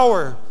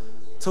power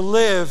to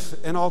live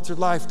an altered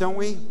life, don't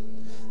we?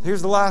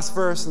 Here's the last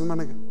verse, and I'm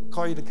going to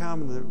call you to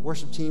come, and the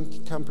worship team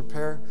can come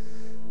prepare.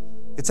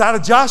 It's out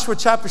of Joshua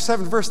chapter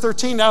 7, verse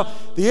 13. Now,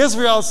 the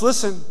Israelites,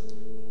 listen,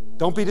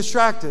 don't be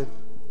distracted.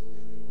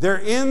 They're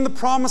in the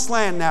promised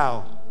land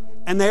now,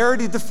 and they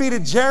already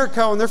defeated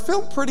Jericho, and they're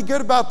feeling pretty good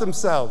about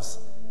themselves.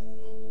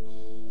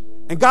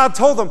 And God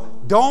told them,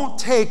 don't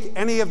take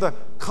any of the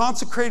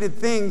consecrated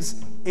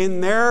things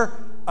in their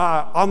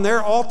on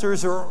their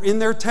altars or in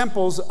their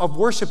temples of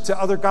worship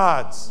to other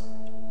gods.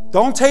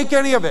 Don't take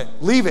any of it.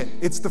 Leave it.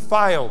 It's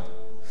defiled.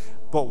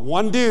 But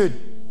one dude,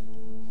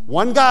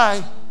 one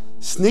guy,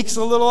 sneaks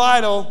a little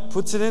idol,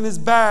 puts it in his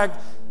bag,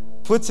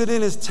 puts it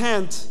in his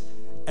tent,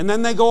 and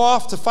then they go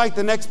off to fight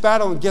the next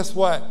battle, and guess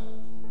what?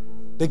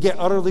 They get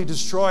utterly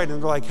destroyed,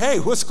 and they're like, hey,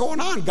 what's going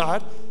on,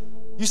 God?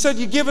 You said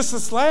you'd give us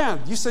this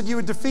land. You said you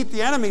would defeat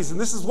the enemies, and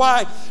this is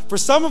why, for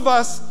some of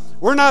us,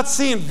 we're not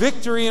seeing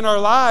victory in our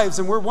lives,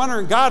 and we're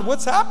wondering, God,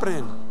 what's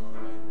happening?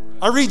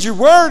 I read your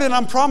word, and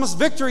I'm promised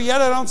victory, yet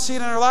I don't see it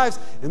in our lives.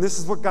 And this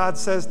is what God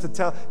says to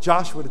tell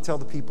Joshua to tell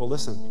the people,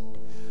 listen,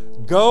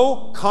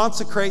 go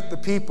consecrate the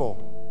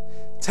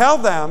people. Tell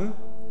them,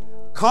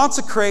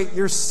 consecrate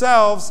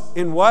yourselves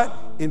in what?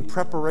 In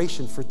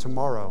preparation for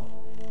tomorrow.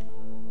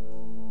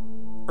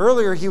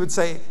 Earlier, he would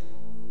say,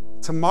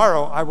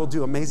 tomorrow I will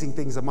do amazing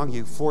things among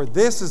you. For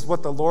this is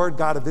what the Lord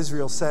God of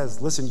Israel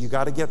says. Listen, you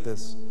got to get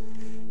this.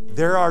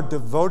 There are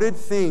devoted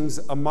things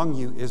among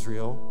you,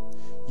 Israel.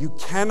 You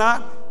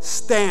cannot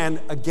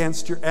stand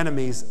against your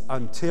enemies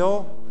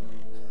until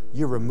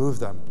you remove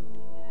them.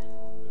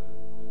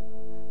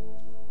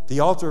 The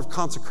altar of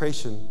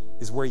consecration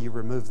is where you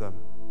remove them.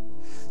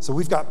 So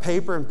we've got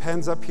paper and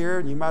pens up here,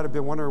 and you might have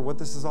been wondering what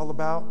this is all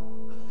about.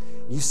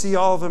 You see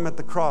all of them at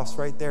the cross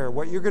right there.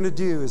 What you're going to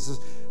do is, this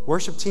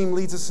worship team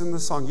leads us in the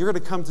song. You're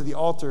going to come to the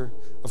altar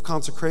of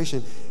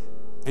consecration,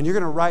 and you're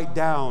going to write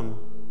down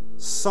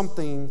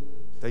something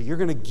that you're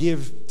going to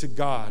give to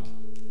God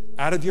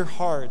out of your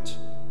heart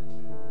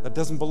that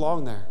doesn't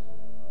belong there.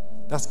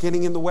 That's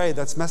getting in the way.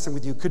 That's messing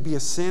with you. It could be a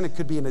sin. It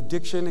could be an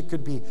addiction. It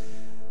could be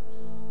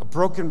a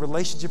broken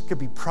relationship. It could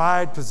be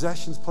pride,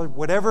 possessions,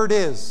 whatever it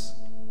is.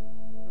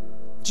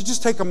 But you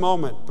just take a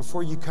moment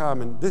before you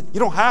come. And you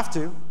don't have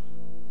to.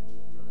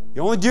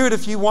 You only do it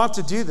if you want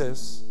to do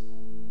this.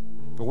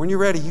 But when you're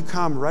ready, you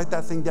come, write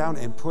that thing down,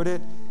 and put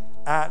it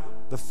at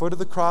the foot of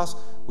the cross.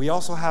 We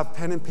also have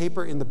pen and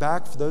paper in the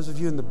back. For those of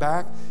you in the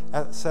back,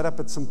 set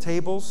up at some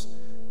tables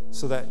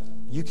so that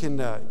you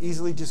can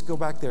easily just go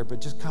back there.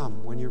 But just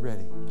come when you're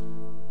ready.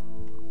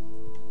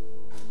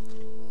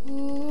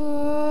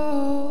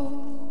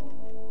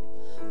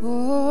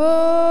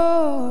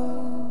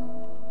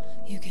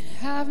 You can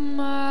have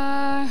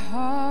my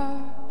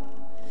heart.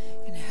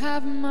 You can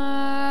have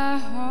my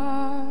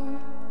heart.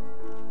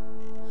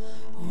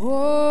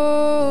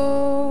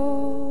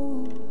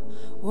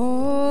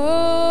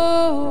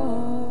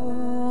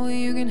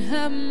 You can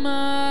have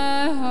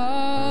my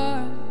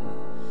heart.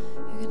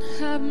 You can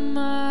have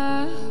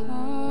my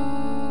heart.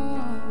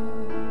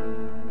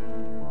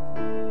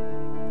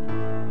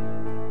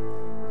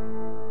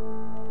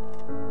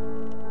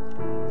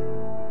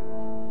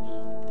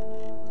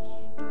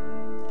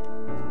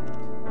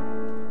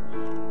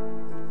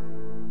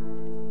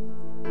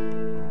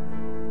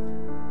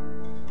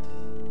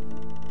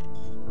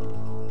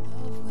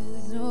 Love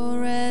with no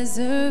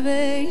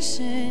reservation.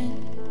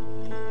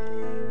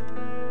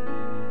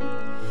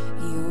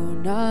 You're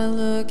not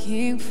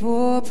looking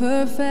for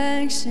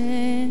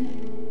perfection.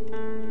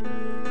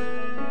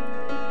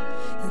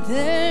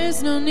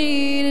 There's no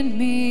need in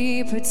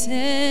me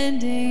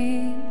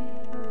pretending.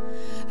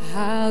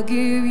 I'll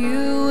give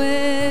you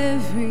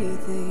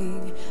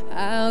everything.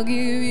 I'll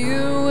give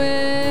you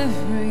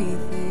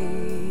everything.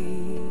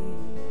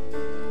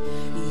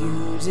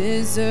 You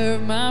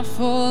deserve my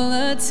full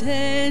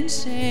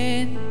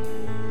attention.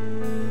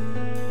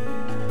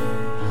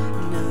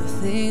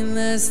 Nothing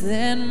less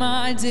than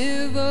my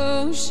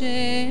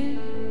devotion.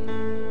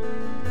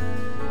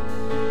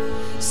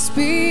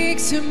 Speak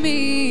to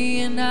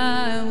me and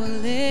I will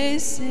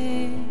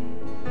listen.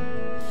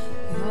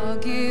 I'll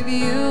give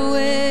you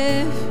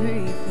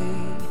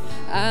everything.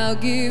 I'll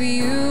give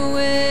you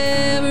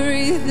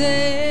everything.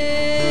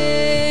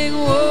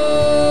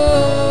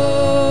 Whoa,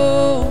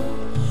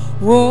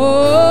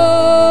 whoa.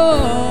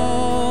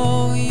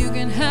 You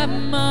can have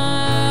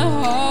my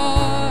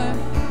heart.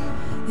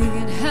 You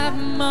can have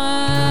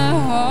my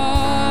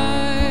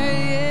heart.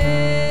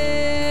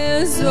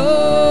 Yes.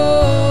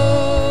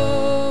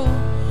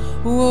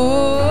 Whoa,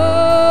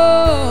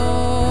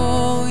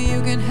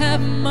 you can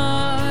have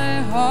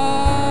my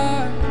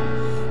heart.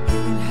 You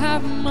can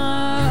have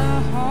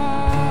my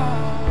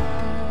heart.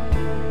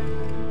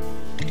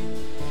 Be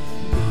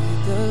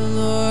the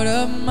Lord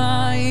of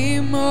my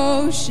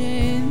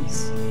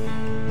emotions.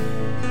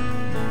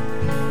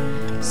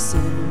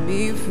 Set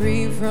me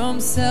free from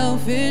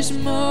selfish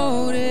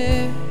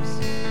motives.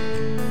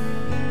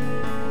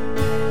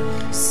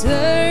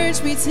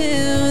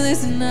 till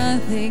there's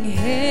nothing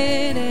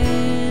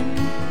hidden.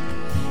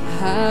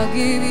 I'll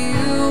give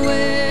you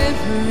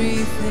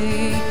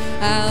everything.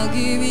 I'll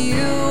give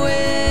you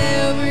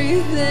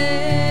everything.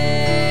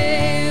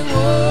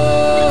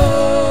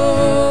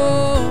 Whoa,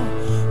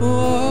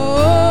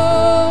 whoa,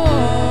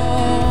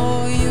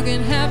 you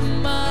can have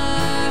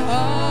my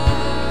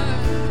heart.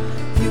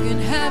 You can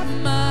have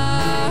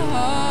my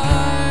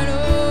heart.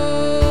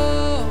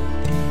 Oh,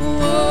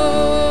 whoa,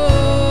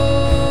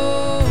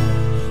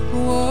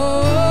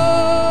 whoa,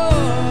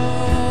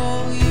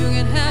 you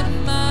can have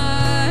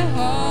my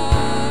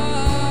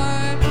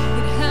heart. You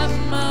can have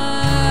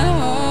my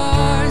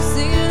heart.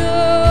 Sing it,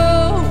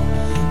 oh,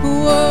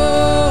 whoa,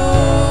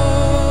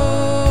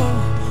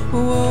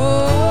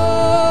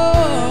 whoa,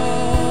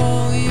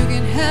 you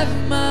can have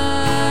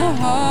my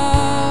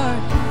heart.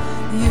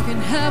 You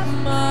can have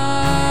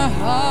my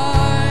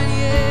heart,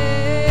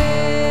 yes.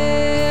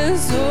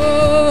 Oh,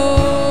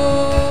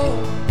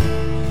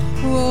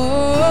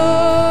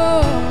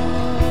 whoa,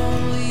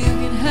 you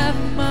can have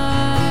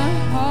my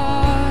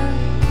heart.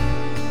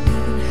 You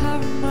can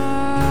have my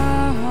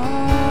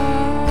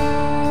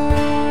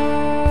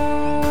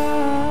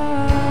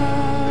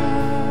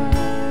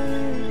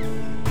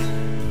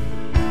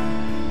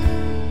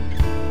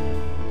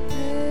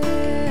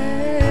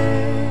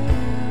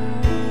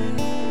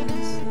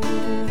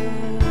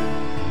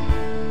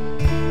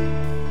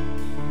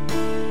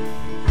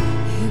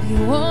If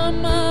you want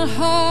my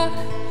heart,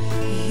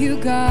 you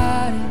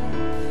got it,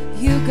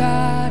 you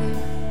got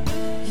it,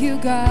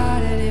 you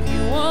got it. If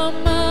you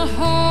want my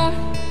heart,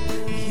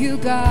 you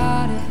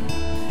got it,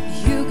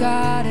 you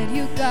got it,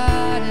 you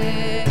got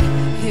it.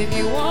 If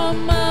you want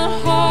my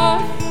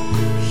heart,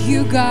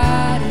 you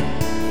got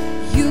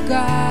it, you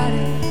got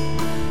it,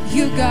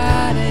 you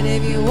got it.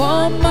 If you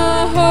want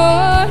my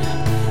heart,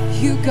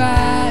 you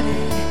got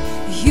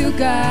it, you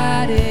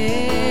got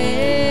it.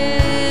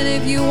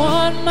 If you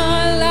want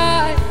my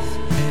life,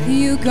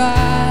 you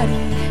got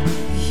it,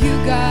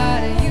 you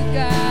got it, you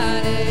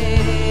got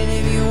it.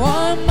 If you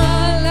want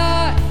my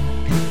life,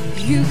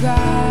 you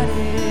got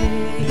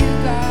it,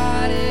 you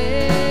got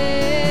it.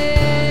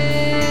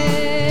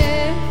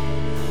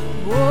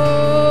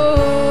 Whoa,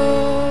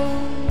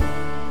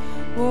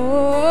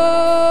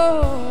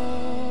 whoa,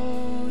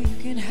 you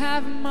can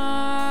have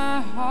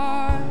my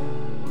heart.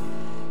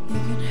 You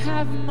can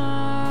have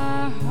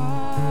my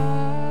heart.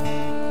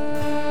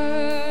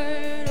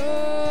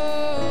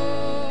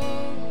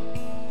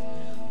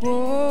 Oh,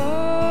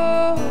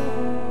 whoa,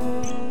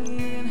 you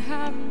can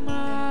have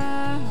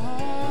my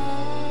heart.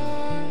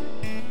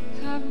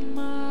 Have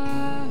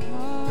my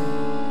heart.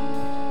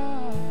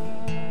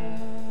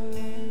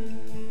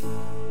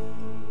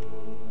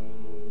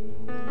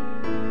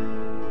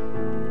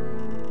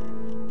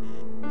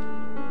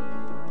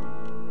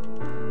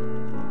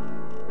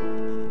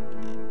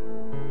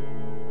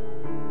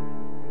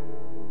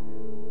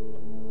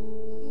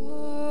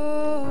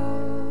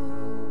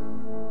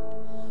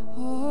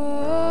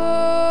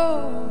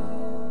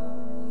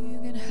 You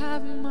can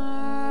have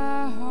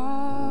my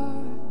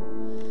heart.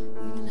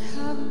 You can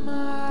have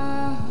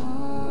my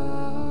heart.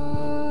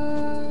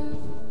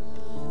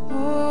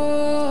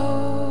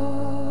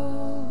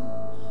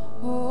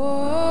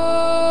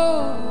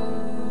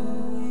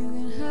 You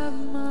can have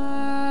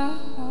my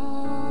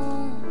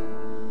heart.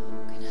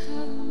 You can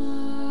have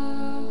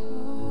my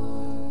heart.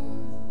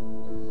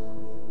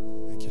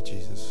 Thank you,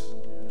 Jesus.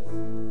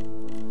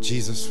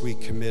 Jesus, we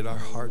commit our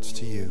hearts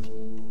to you,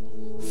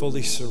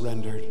 fully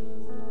surrendered.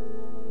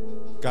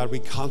 God, we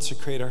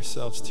consecrate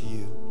ourselves to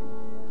you.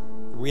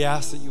 We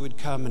ask that you would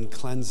come and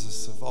cleanse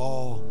us of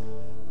all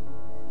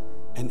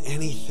and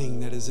anything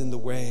that is in the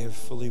way of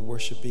fully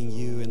worshiping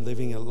you and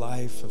living a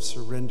life of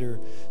surrender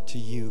to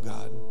you,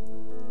 God.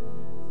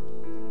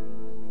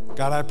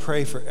 God, I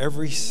pray for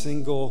every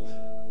single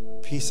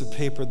piece of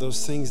paper,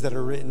 those things that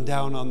are written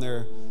down on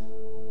there.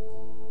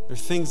 There are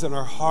things in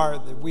our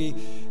heart that we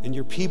and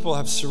your people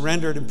have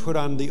surrendered and put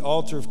on the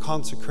altar of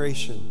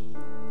consecration.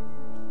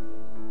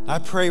 I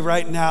pray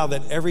right now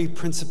that every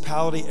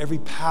principality, every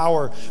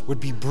power would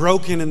be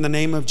broken in the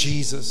name of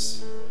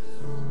Jesus.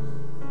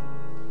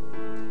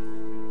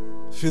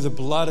 Through the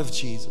blood of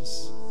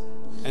Jesus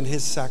and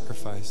his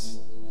sacrifice.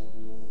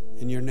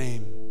 In your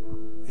name,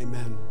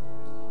 amen.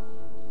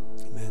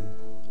 Amen.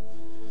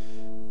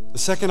 The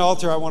second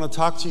altar I want to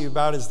talk to you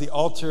about is the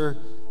altar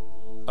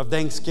of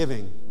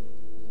thanksgiving.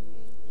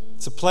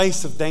 It's a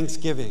place of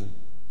thanksgiving.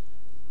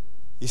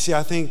 You see,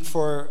 I think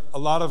for a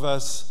lot of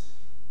us,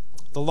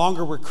 the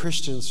longer we're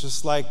Christians,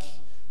 just like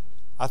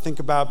I think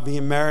about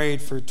being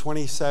married for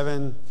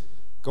 27,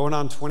 going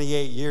on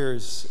 28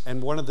 years,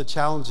 and one of the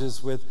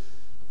challenges with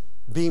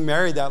being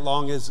married that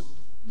long is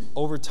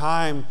over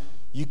time,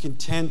 you can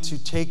tend to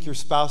take your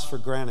spouse for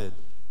granted.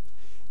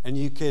 And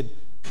you could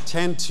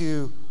tend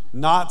to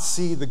not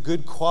see the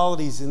good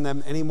qualities in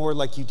them anymore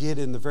like you did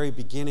in the very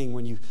beginning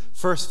when you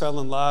first fell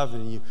in love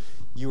and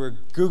you were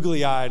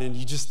googly-eyed and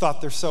you just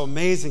thought they're so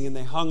amazing and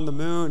they hung the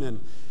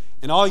moon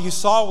and all you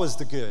saw was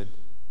the good.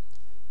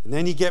 And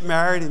then you get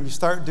married and you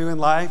start doing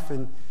life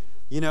and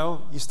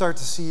you start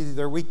to see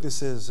their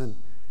weaknesses.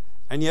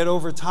 And yet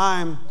over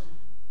time,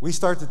 we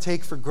start to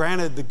take for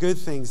granted the good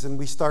things, and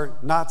we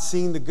start not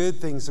seeing the good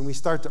things, and we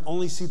start to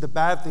only see the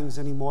bad things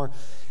anymore.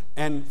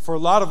 And for a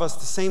lot of us,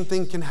 the same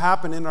thing can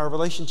happen in our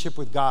relationship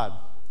with God.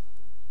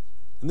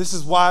 And this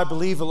is why I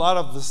believe a lot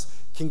of us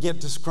can get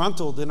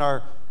disgruntled in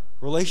our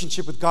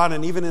relationship with God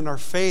and even in our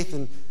faith.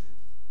 And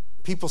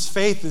people's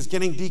faith is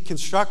getting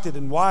deconstructed.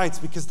 And why? It's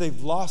because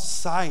they've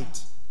lost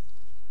sight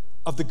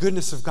of the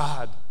goodness of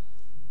God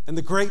and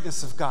the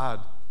greatness of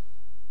God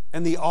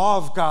and the awe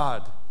of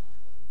God.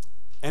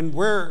 And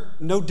we're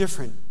no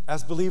different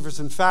as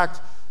believers. In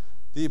fact,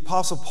 the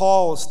Apostle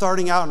Paul is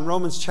starting out in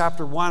Romans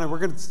chapter 1, and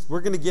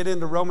we're going to get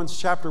into Romans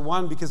chapter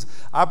 1 because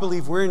I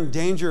believe we're in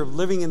danger of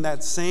living in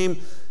that same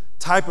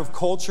type of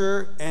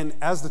culture. And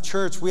as the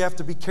church, we have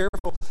to be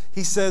careful.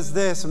 He says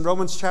this in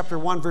Romans chapter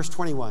 1, verse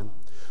 21.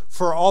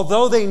 For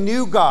although they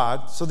knew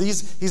God, so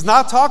he's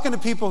not talking to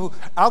people who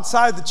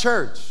outside the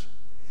church.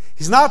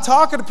 He's not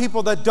talking to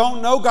people that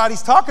don't know God.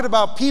 He's talking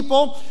about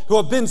people who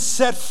have been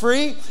set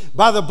free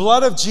by the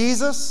blood of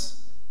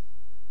Jesus,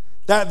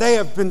 that they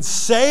have been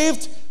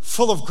saved,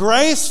 full of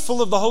grace,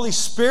 full of the Holy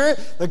Spirit,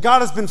 that God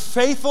has been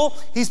faithful.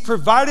 He's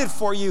provided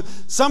for you.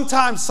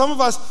 Sometimes, some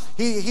of us,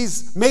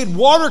 He's made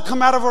water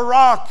come out of a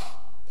rock.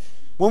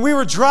 When we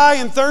were dry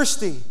and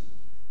thirsty,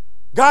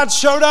 God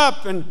showed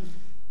up and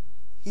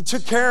He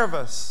took care of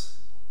us.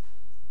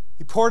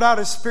 He poured out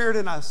His Spirit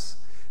in us.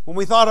 When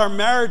we thought our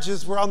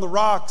marriages were on the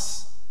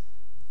rocks,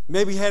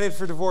 maybe headed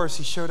for divorce,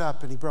 He showed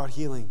up and He brought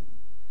healing.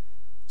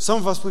 Some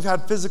of us, we've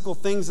had physical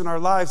things in our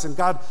lives and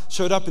God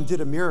showed up and did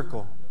a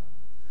miracle.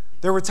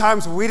 There were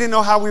times when we didn't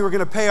know how we were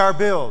going to pay our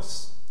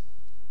bills.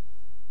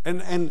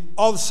 And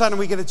all of a sudden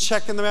we get a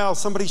check in the mail.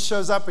 Somebody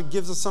shows up and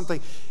gives us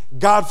something.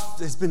 God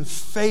has been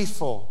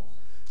faithful.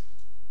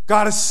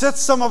 God has set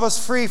some of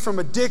us free from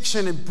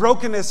addiction and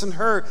brokenness and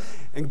hurt.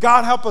 And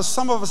God help us,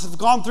 some of us have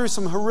gone through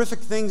some horrific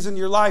things in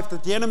your life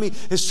that the enemy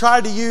has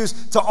tried to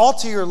use to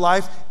alter your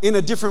life in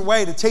a different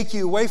way, to take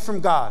you away from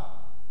God.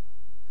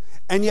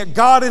 And yet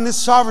God in His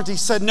sovereignty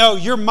said, no,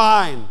 you're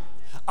mine.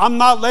 I'm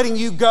not letting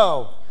you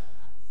go.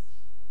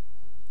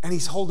 And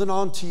He's holding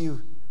on to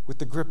you with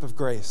the grip of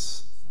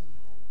grace.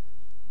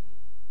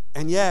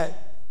 And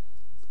yet,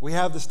 we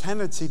have this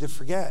tendency to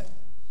forget.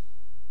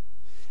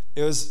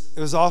 It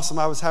was awesome.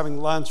 I was having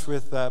lunch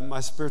with my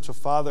spiritual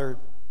father,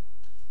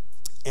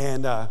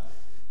 and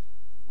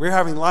we were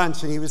having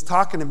lunch, and he was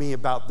talking to me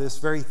about this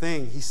very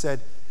thing. He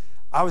said,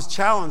 I was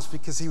challenged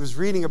because he was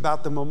reading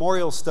about the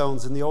memorial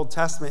stones in the Old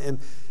Testament. And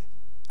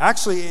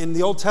actually, in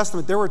the Old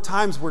Testament, there were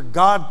times where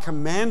God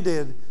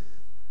commanded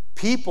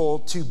people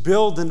to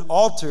build an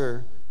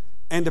altar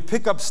and to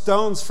pick up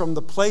stones from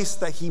the place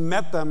that He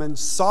met them and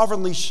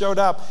sovereignly showed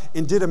up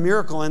and did a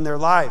miracle in their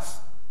life.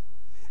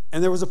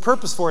 And there was a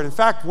purpose for it. In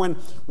fact,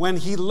 when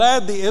He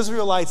led the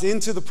Israelites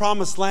into the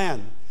promised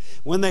land,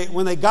 when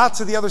they got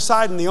to the other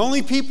side, and the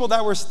only people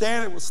that were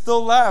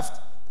still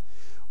left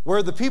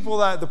were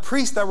the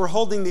priests that were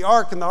holding the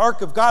ark, and the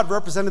ark of God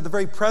represented the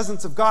very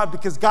presence of God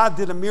because God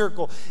did a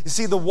miracle. You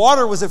see, the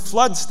water was at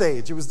flood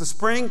stage. It was the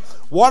spring.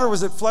 Water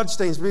was at flood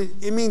stage.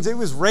 It means it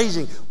was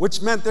raging,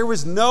 which meant there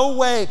was no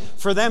way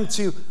for them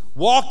to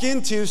walk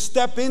into,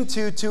 step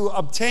into, to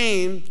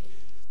obtain,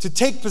 to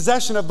take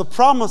possession of the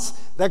promise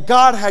that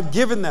God had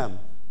given them,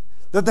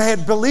 that they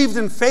had believed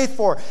in faith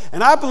for.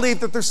 And I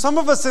believe that there's some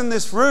of us in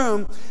this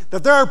room,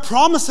 that there are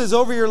promises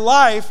over your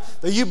life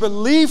that you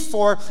believe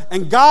for,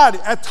 and God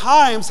at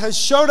times has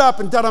showed up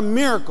and done a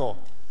miracle.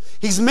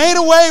 He's made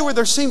a way where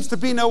there seems to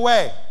be no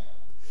way.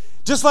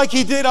 Just like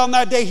He did on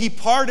that day, He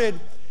parted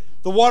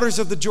the waters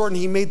of the Jordan.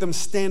 He made them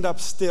stand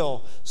up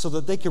still so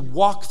that they could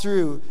walk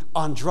through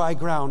on dry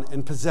ground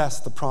and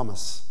possess the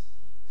promise.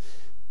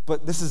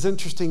 But this is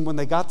interesting. When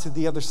they got to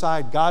the other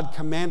side, God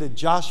commanded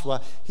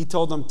Joshua. He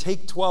told them,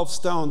 take 12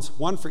 stones,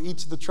 one for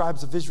each of the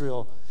tribes of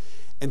Israel,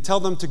 and tell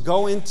them to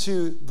go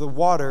into the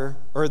water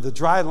or the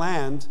dry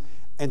land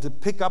and to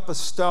pick up a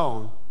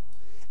stone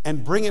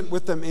and bring it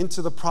with them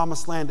into the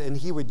promised land. And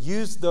He would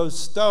use those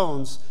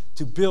stones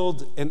to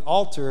build an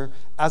altar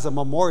as a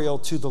memorial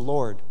to the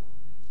Lord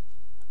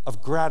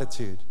of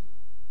gratitude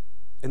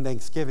and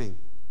thanksgiving.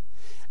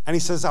 And He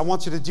says, I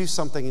want you to do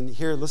something. And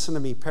here, listen to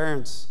me,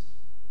 parents.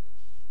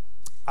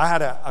 I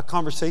had a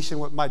conversation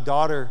with my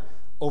daughter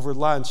over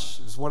lunch.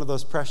 It was one of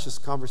those precious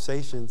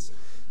conversations.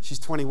 She's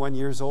 21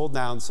 years old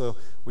now, and so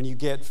when you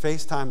get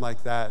FaceTime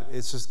like that,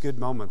 it's just good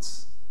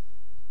moments.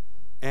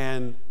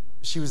 And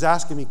she was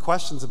asking me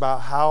questions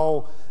about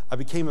how I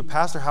became a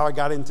pastor, how I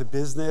got into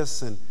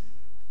business, and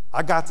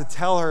I got to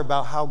tell her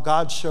about how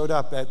God showed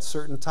up at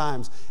certain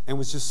times and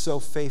was just so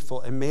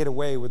faithful and made a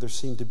way where there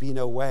seemed to be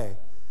no way.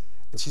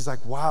 And she's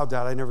like, wow,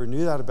 Dad, I never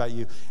knew that about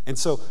you. And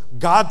so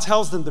God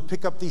tells them to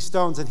pick up these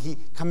stones, and He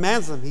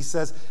commands them. He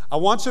says, I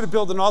want you to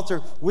build an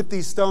altar with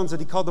these stones,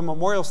 and He called them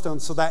memorial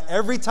stones, so that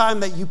every time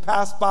that you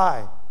pass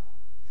by,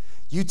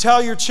 you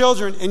tell your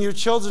children and your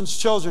children's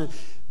children,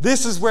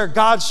 this is where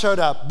God showed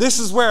up. This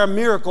is where a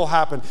miracle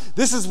happened.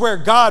 This is where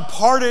God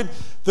parted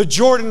the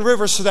Jordan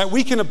River so that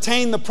we can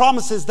obtain the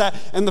promises that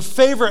and the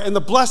favor and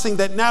the blessing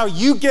that now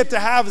you get to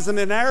have as an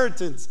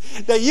inheritance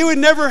that you would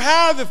never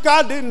have if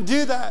God didn't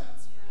do that.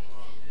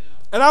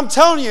 And I'm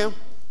telling you,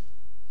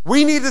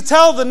 we need to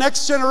tell the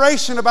next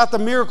generation about the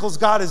miracles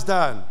God has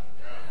done.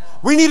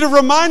 We need to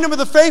remind them of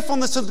the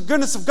faithfulness and the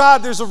goodness of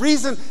God. There's a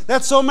reason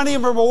that so many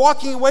of them are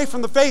walking away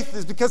from the faith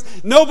is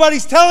because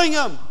nobody's telling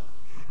them.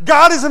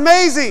 God is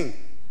amazing.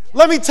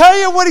 Let me tell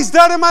you what he's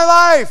done in my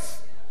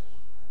life.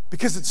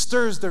 Because it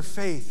stirs their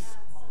faith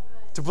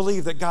to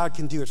believe that God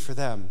can do it for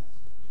them.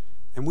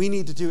 And we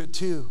need to do it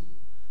too.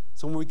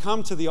 So when we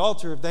come to the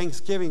altar of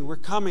thanksgiving, we're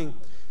coming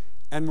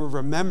and we're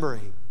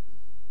remembering.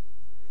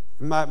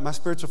 My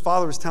spiritual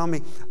father was telling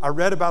me, I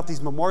read about these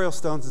memorial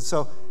stones, and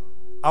so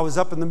I was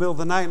up in the middle of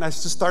the night and I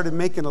just started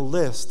making a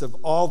list of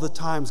all the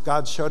times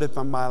God showed up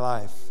in my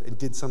life and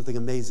did something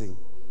amazing.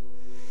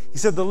 He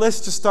said the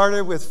list just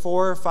started with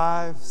 4,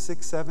 5,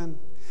 6, 7.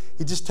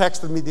 He just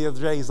texted me the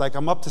other day. He's like,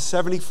 I'm up to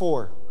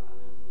 74.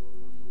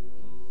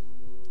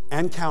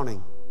 And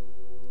counting.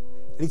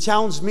 And he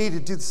challenged me to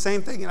do the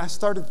same thing, and I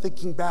started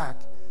thinking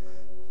back.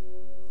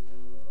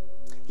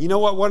 You know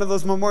what one of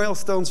those memorial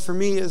stones for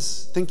me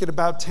is? Thinking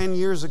about 10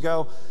 years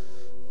ago,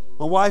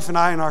 my wife and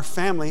I and our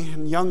family,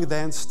 and young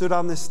then, stood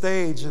on this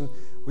stage, and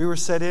we were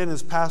set in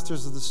as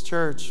pastors of this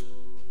church.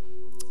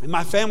 And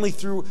my family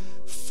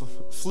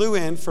flew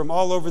in from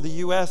all over the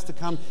U.S. to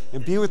come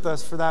and be with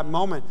us for that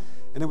moment.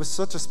 And it was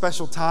such a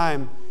special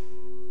time.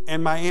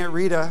 And my Aunt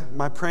Rita,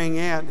 my praying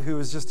aunt, who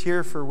was just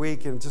here for a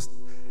week, and just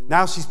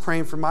now she's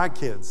praying for my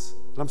kids.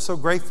 And I'm so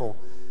grateful.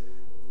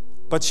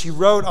 But she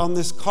wrote on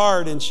this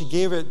card, and she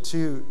gave it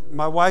to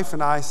my wife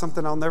and I,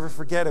 something I'll never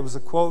forget. It was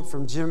a quote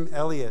from Jim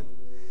Elliott.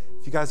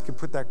 If you guys could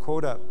put that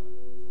quote up.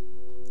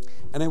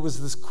 And it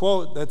was this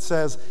quote that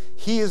says,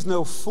 "He is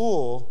no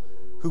fool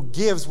who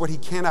gives what he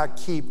cannot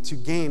keep to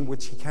gain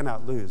which he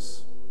cannot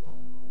lose."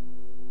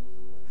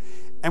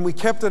 And we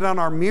kept it on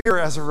our mirror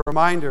as a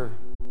reminder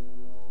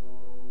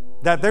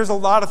that there's a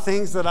lot of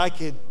things that I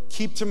could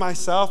keep to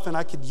myself and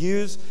I could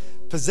use,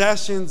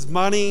 possessions,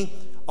 money,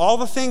 all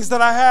the things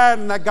that I had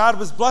and that God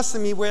was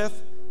blessing me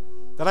with,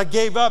 that I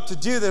gave up to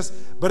do this,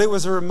 but it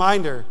was a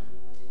reminder,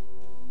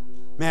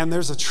 man,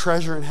 there's a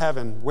treasure in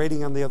heaven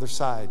waiting on the other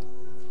side.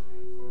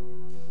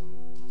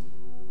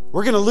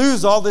 We're going to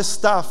lose all this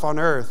stuff on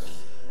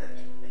earth,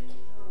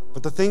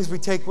 but the things we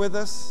take with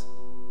us,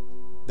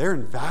 they're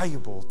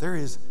invaluable.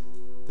 There's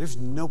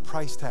no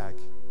price tag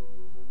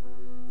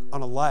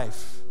on a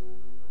life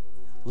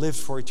lived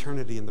for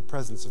eternity in the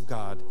presence of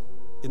God,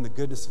 in the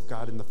goodness of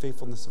God, in the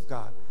faithfulness of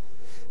God.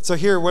 So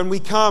here, when we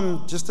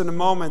come just in a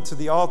moment to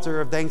the altar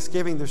of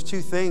thanksgiving, there's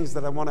 2 things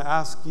that I want to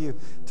ask you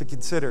to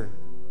consider.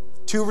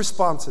 2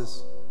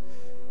 responses.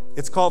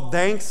 It's called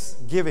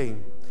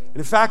thanksgiving. And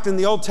in fact, in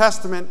the Old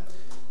Testament,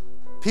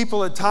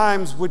 people at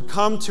times would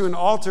come to an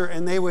altar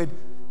and they would,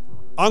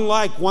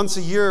 unlike once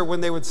a year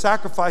when they would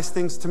sacrifice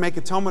things to make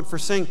atonement for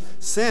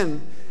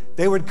sin,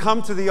 they would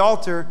come to the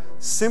altar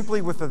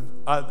simply with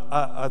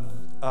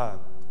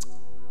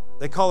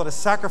they call it a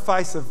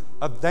sacrifice of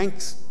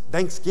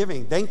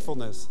thanksgiving,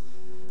 thankfulness.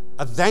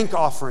 A thank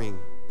offering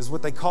is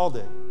what they called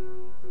it.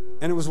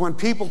 And it was when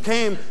people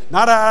came,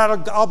 not out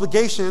of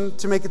obligation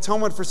to make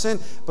atonement for sin,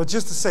 but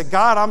just to say,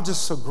 God, I'm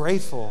just so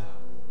grateful.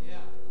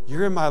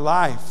 You're in my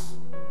life.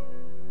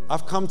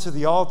 I've come to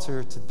the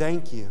altar to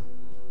thank you.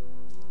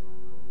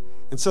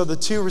 And so the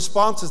 2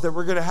 responses that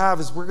we're going to have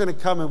is we're going to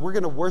come and we're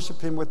going to worship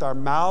him with our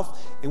mouth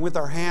and with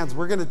our hands.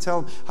 We're going to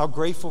tell him how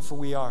grateful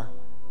we are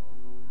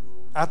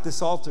at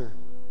this altar.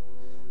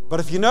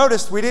 But if you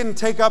noticed, we didn't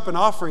take up an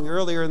offering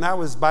earlier, and that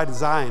was by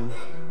design.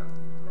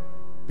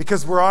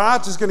 Because we're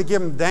not just going to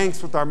give him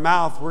thanks with our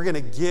mouth. We're going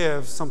to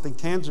give something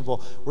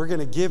tangible. We're going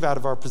to give out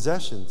of our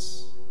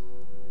possessions.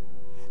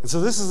 And so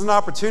this is an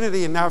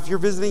opportunity. And now if you're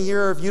visiting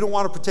here, or if you don't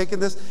want to partake in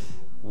this,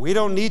 we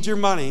don't need your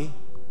money.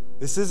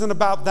 This isn't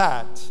about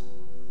that.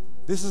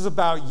 This is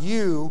about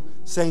you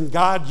saying,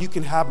 God, you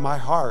can have my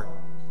heart.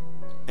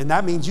 And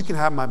that means you can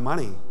have my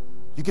money.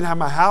 You can have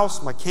my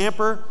house, my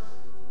camper,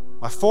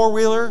 my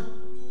 4-wheeler,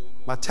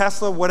 my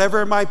Tesla,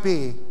 whatever it might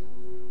be.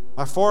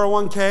 My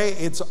 401k,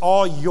 it's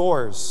all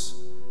yours.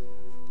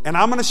 And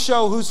I'm going to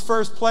show who's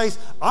first place.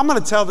 I'm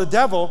going to tell the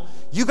devil,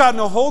 you got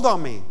no hold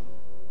on me.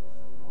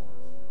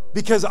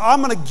 Because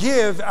I'm going to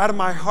give out of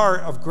my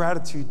heart of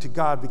gratitude to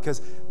God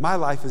because my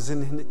life is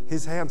in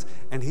his hands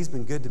and he's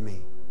been good to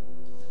me.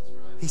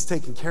 He's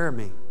taken care of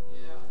me.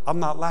 I'm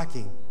not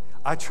lacking.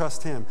 I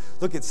trust him.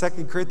 Look at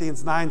 2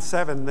 Corinthians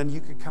 9:7, then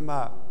you could come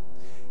up.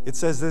 It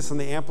says this in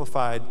the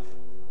Amplified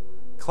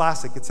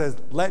Classic. It says,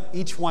 let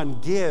each one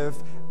give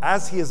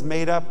as he is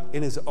made up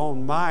in his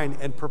own mind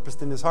and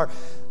purposed in his heart.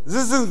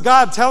 This isn't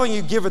God telling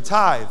you give a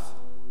tithe.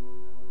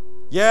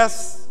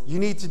 Yes, you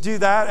need to do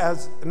that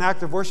as an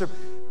act of worship.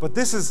 But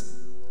this is,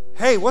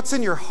 hey, what's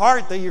in your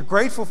heart that you're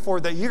grateful for,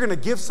 that you're going to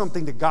give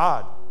something to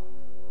God?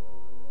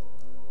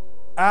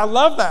 And I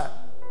love that.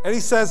 And he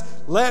says,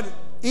 let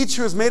each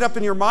who is made up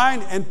in your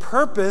mind and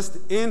purposed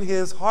in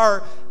his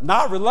heart,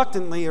 not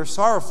reluctantly or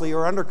sorrowfully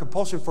or under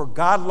compulsion, for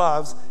God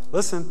loves,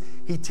 listen,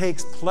 he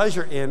takes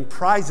pleasure in,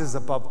 prizes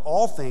above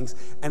all things,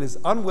 and is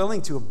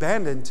unwilling to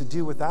abandon to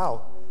do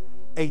without.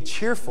 A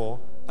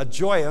cheerful, a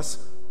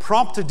joyous,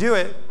 prompt to do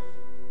it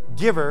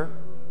giver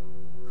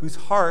whose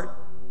heart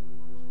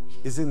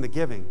is in the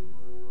giving.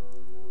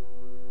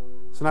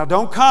 So now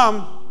don't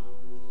come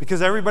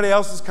because everybody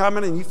else is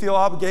coming and you feel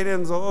obligated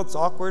and oh, it's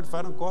awkward if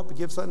I don't go up and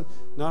give something.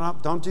 No,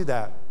 don't do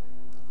that.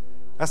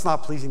 That's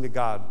not pleasing to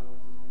God.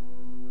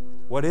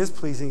 What is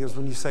pleasing is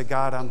when you say,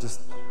 God,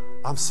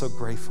 I'm so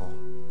grateful.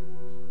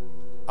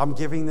 I'm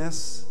giving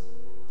this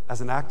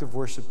as an act of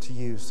worship to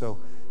you. So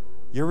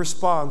your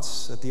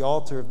response at the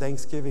altar of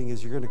thanksgiving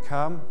is you're going to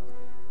come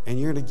and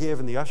you're going to give,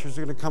 and the ushers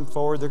are going to come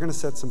forward. They're going to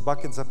set some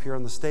buckets up here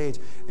on the stage,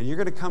 and you're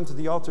going to come to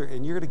the altar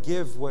and you're going to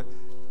give what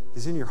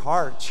is in your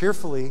heart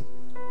cheerfully.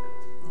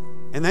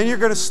 And then you're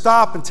going to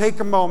stop and take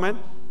a moment,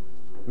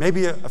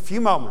 maybe a few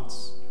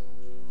moments,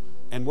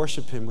 and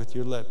worship him with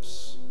your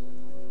lips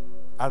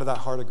out of that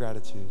heart of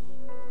gratitude.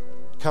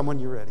 Come when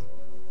you're ready.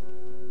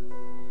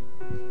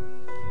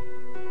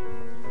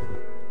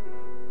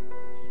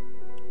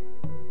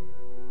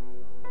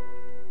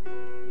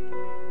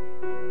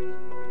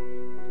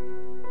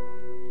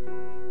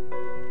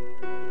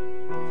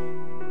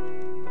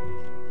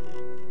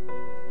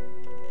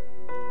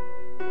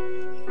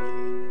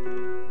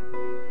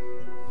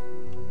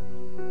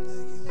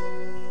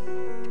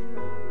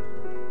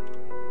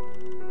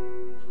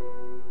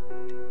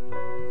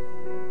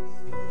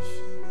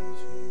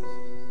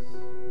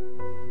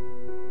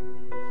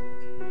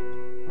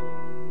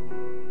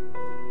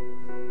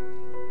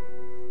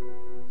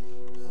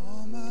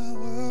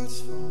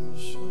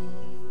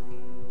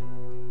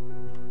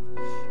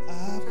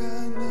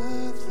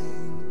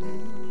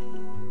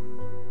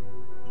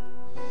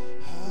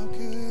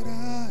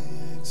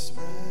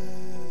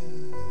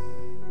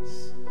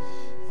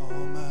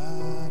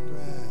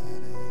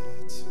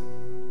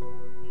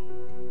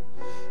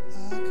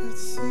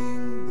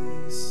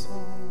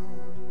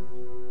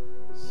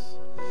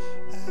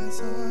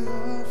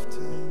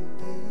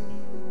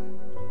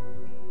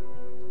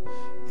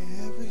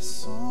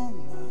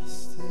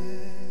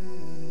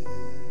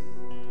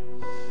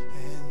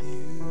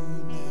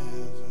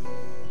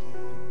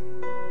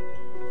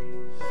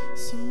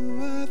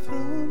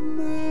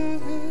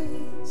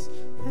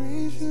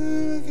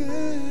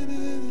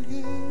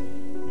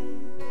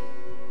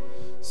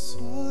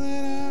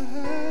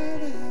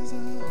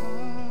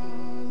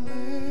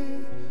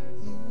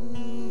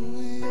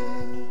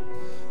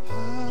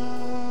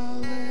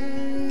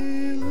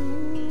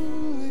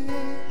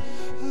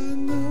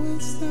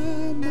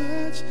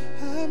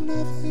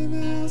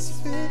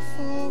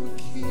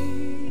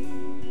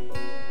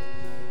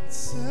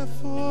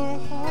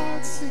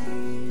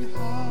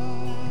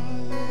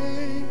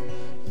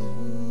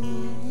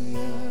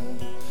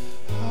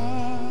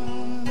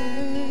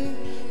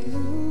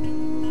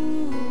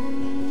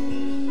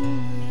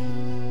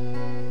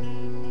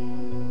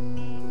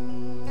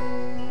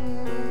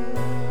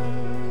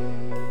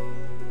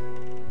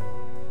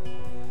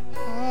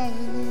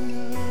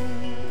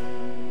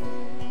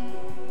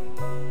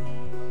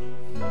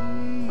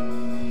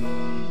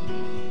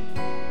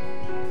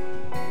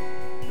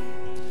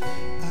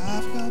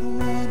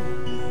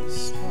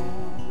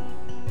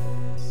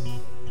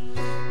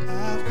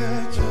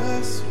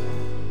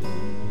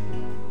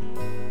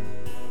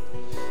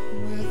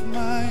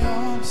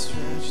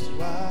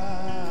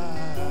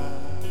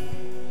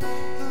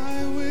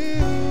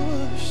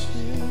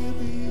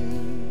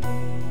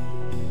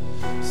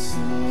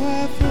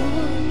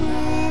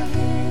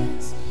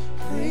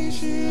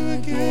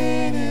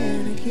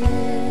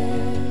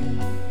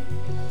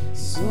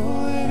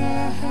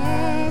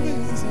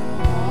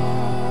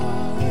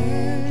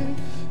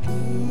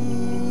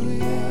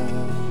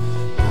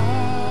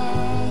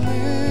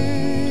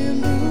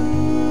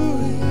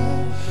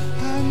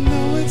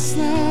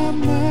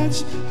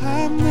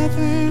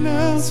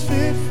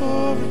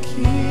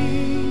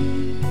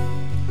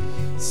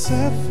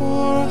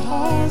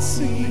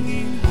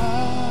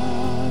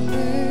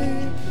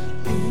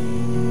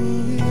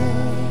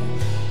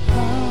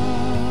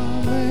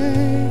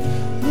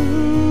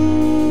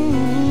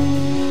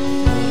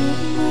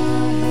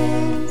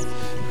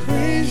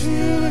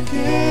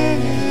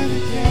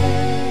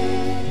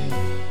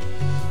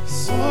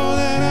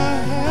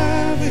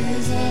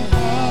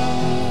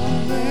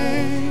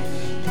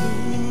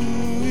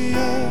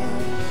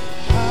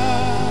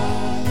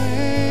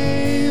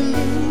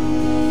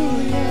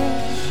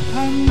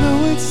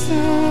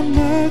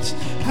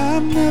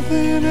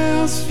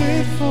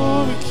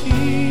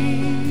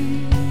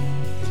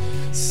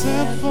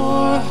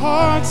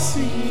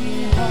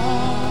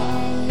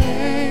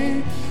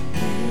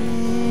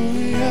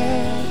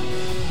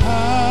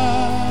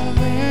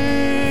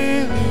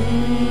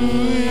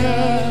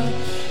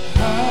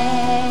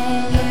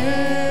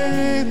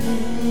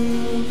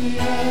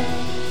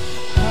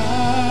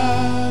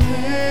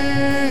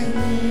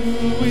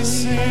 We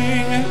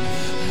sing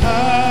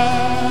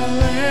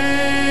hallelujah.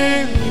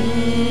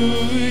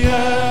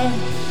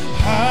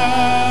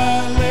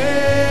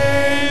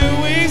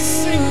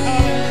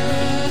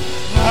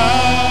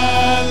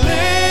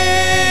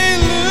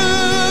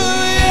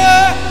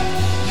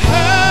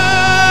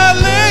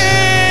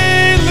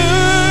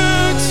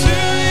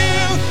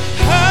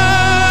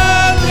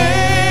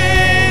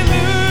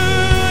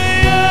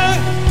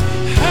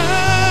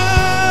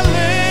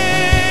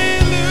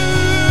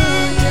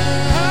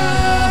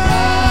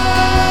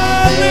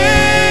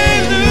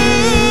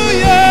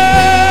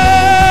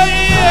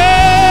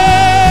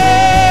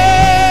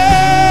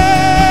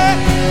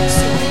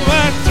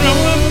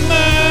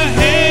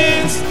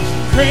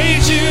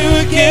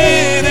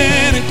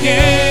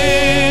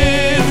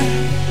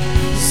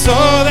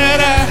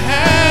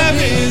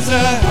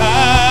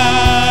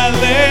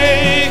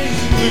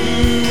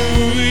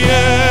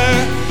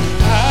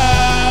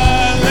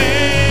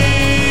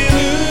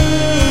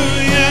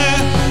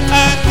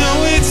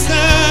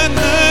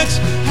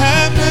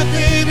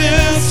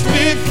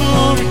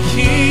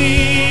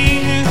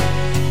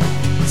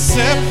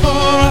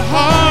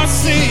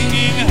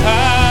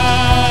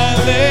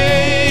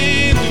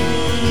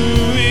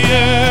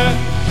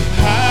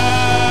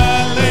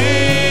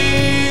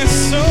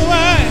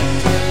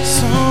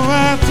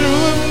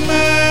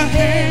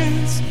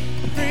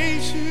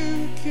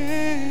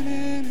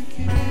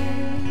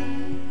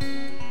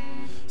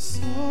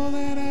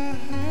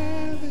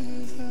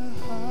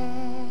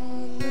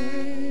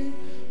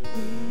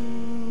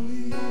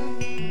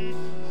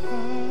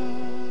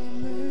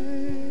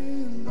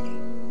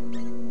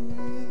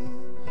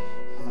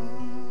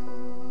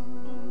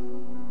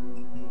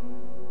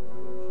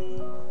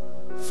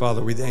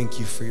 Father, we thank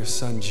you for your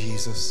Son,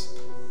 Jesus.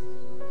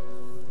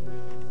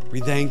 We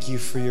thank you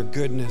for your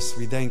goodness.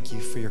 We thank you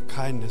for your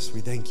kindness.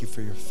 We thank you for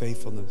your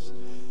faithfulness.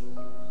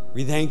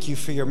 We thank you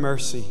for your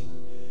mercy.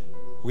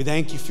 We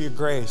thank you for your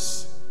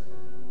grace.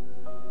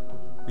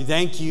 We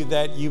thank you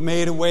that you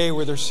made a way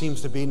where there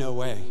seems to be no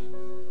way.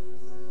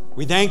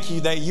 We thank you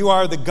that you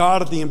are the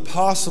God of the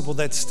impossible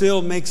that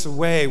still makes a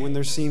way when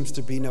there seems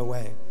to be no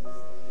way.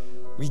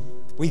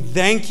 We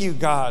thank you,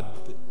 God,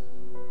 that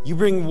you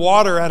bring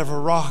water out of a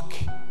rock.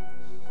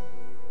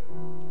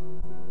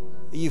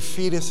 You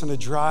feed us in a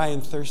dry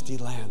and thirsty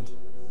land.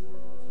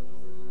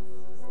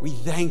 We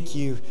thank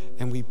you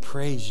and we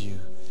praise you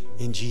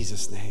in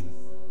Jesus' name.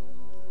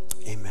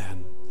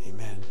 Amen.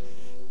 Amen.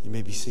 You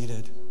may be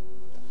seated.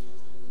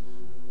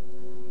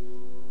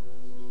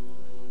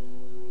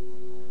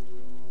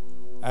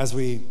 As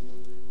we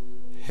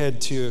head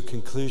to a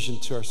conclusion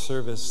to our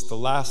service, the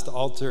last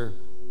altar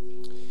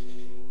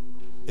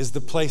is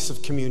the place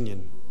of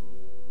communion.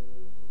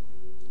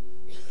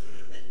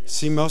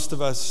 See, most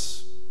of us,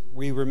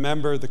 we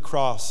remember the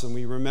cross and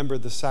we remember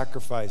the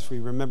sacrifice.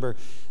 We remember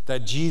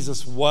that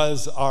Jesus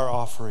was our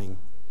offering,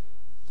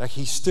 that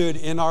he stood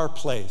in our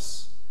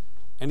place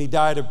and he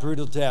died a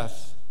brutal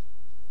death.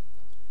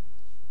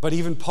 But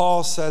even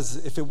Paul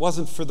says if it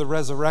wasn't for the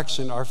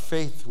resurrection, our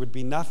faith would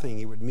be nothing.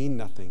 It would mean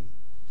nothing.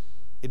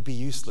 It'd be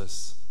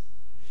useless.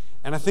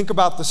 And I think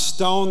about the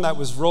stone that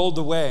was rolled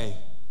away.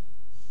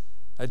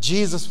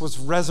 Jesus was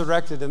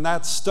resurrected, and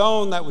that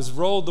stone that was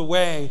rolled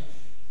away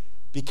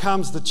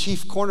becomes the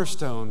chief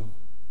cornerstone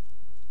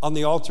on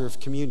the altar of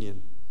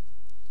communion.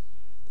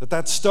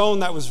 That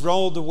stone that was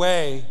rolled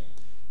away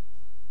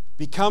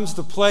becomes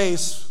the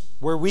place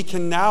where we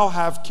can now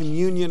have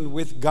communion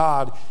with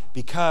God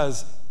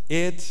because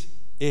it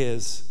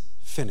is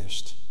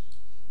finished.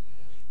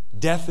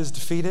 Death is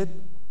defeated.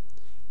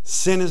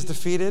 Sin is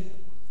defeated.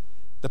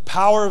 The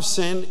power of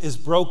sin is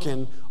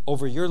broken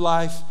over your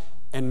life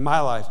and my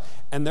life.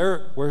 And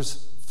there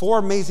was 4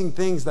 amazing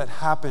things that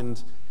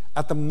happened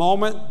at the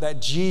moment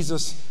that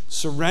Jesus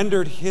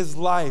surrendered his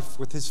life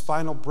with his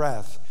final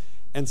breath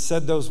and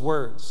said those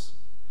words.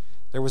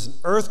 There was an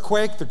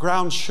earthquake, the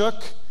ground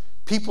shook,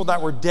 people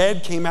that were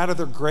dead came out of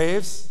their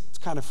graves. It's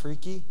kind of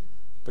freaky,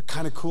 but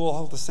kind of cool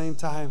all at the same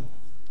time.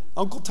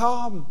 Uncle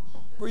Tom,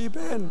 where you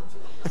been?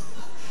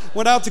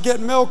 Went out to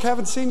get milk,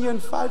 haven't seen you in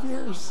 5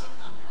 years.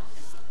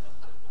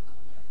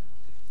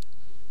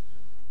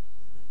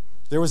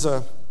 There was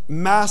a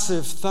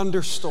massive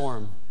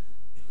thunderstorm.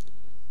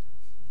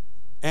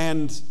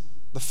 And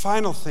the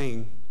final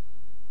thing,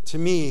 to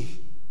me,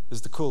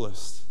 is the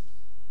coolest.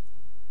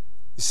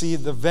 You see,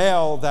 the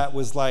veil that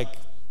was like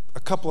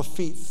a couple of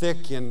feet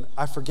thick and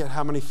I forget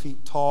how many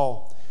feet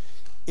tall,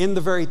 in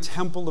the very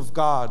temple of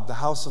God, the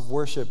house of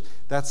worship,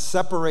 that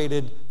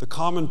separated the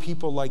common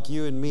people like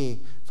you and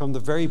me from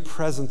the very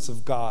presence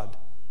of God.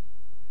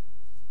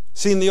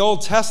 See, in the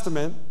Old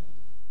Testament,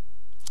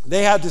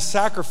 they had to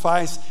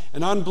sacrifice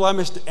an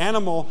unblemished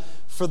animal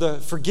for the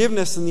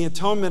forgiveness and the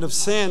atonement of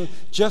sin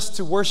just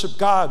to worship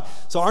God.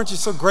 So aren't you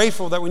so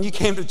grateful that when you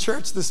came to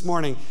church this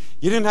morning,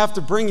 you didn't have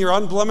to bring your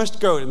unblemished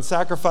goat and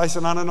sacrifice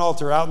it on an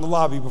altar out in the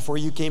lobby before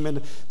you came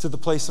into the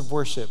place of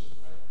worship,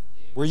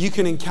 where you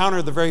can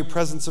encounter the very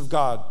presence of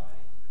God.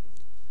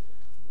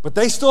 But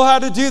they still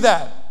had to do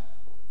that.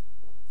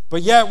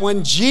 But yet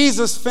when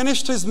Jesus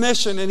finished his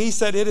mission and he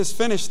said, "It is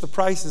finished, the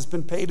price has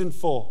been paid in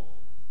full,"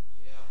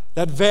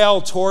 that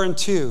veil tore in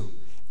two,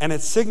 and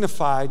it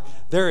signified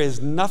there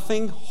is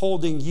nothing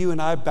holding you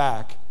and I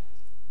back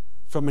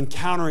from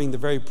encountering the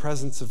very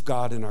presence of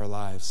God in our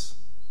lives.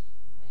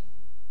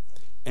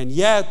 And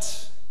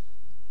yet,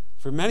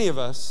 for many of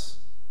us,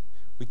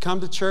 we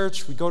come to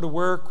church, we go to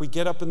work, we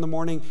get up in the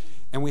morning,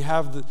 and we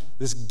have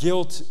this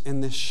guilt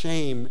and this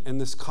shame and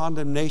this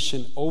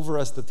condemnation over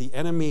us that the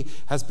enemy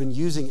has been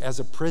using as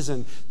a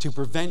prison to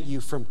prevent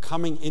you from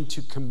coming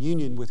into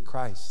communion with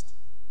Christ.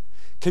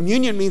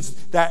 Communion means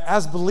that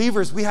as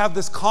believers, we have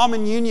this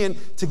common union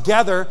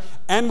together,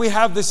 and we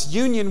have this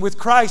union with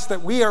Christ,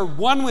 that we are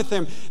one with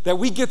him, that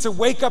we get to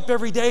wake up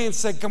every day and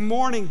say, "Good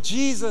morning,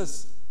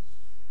 Jesus.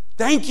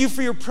 Thank you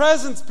for your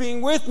presence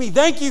being with me.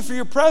 Thank you for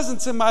your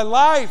presence in my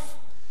life."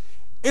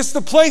 It's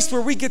the place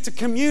where we get to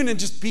commune and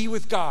just be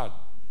with God.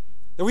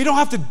 That we don't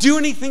have to do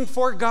anything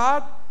for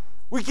God.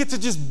 We get to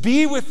just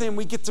be with him.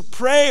 We get to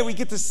pray. We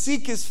get to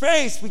seek his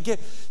face. We get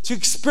to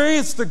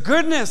experience the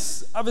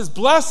goodness of his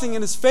blessing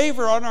and his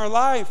favor on our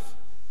life.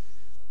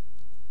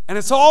 And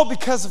it's all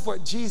because of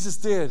what Jesus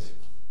did.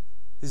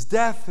 His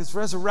death, his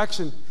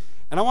resurrection.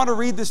 And I want to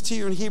read this to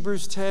you in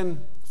Hebrews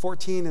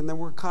 10:14, and then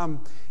we'll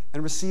come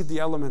and receive the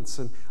elements.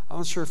 And I'm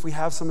not sure if we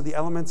have some of the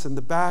elements in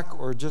the back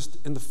or just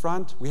in the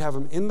front. We have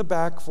them in the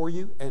back for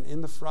you and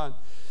in the front.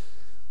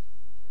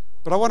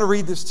 But I want to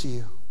read this to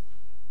you.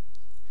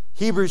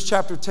 Hebrews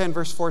chapter 10,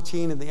 verse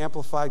 14 in the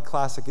Amplified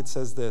Classic, it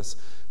says this: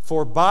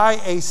 "For by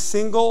a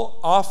single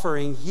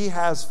offering he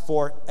has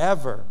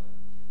forever,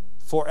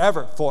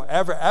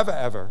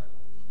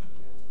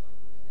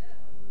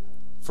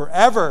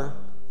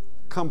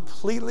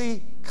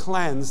 completely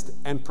cleansed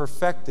and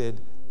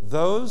perfected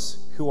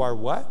those who are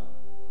what?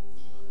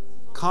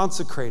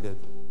 Consecrated.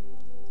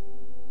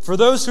 For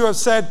those who have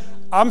said,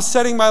 I'm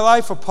setting my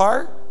life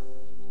apart,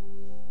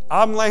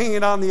 I'm laying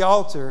it on the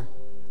altar,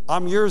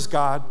 I'm yours,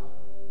 God.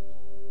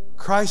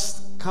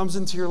 Christ comes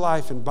into your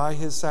life, and by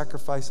his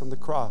sacrifice on the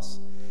cross,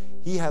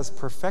 he has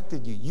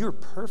perfected you. You're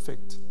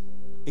perfect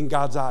in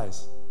God's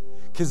eyes.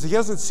 Because he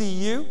doesn't see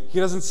you. He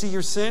doesn't see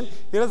your sin.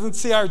 He doesn't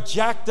see our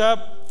jacked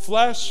up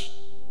flesh.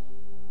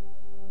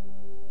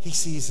 He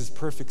sees his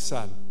perfect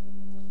son.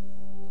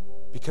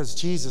 Because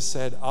Jesus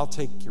said, I'll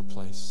take your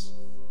place.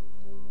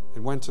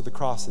 And went to the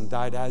cross and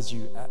died as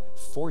you,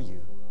 for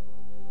you.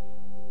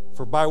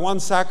 For by one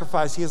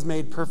sacrifice he has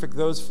made perfect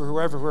those for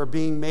whoever who are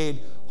being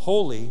made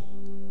holy.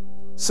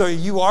 So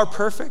you are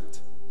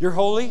perfect, you're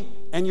holy,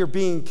 and you're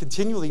being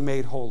continually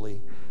made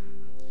holy.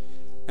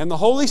 And the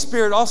Holy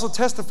Spirit also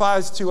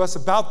testifies to us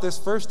about this.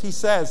 First, he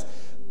says,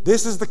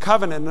 this is the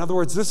covenant. In other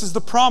words, this is the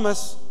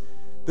promise.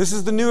 This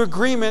is the new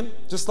agreement.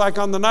 Just like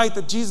on the night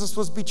that Jesus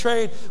was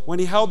betrayed, when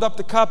he held up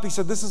the cup, he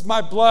said, this is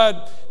my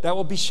blood that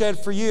will be shed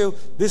for you.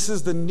 This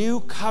is the new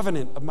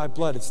covenant of my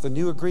blood. It's the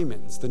new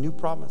agreement. It's the new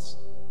promise.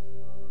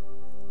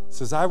 It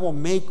says, I will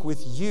make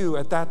with you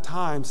at that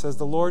time, says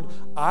the Lord,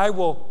 I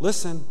will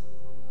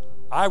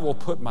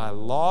put my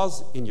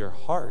laws in your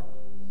heart.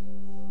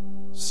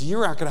 So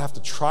you're not going to have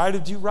to try to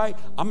do right.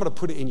 I'm going to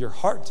put it in your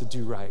heart to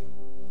do right.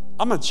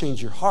 I'm going to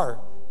change your heart.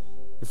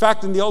 In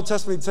fact, in the Old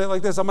Testament, he'd say it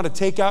like this, I'm going to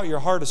take out your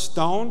heart of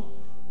stone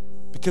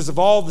because of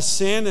all the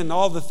sin and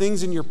all the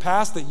things in your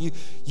past that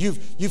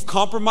you've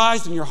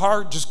compromised, and your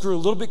heart just grew a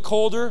little bit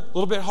colder, a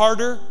little bit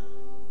harder.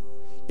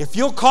 If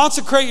you'll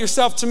consecrate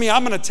yourself to me,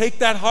 I'm going to take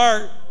that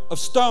heart of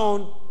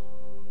stone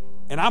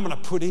and I'm going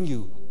to put in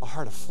you a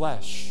heart of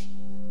flesh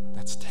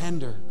that's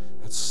tender,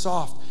 that's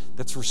soft,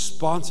 that's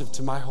responsive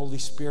to my Holy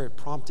Spirit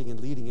prompting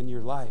and leading in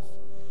your life.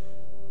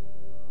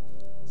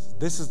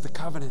 This is the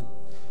covenant.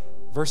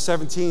 Verse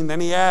 17, then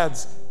he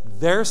adds,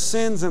 their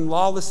sins and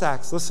lawless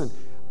acts, listen,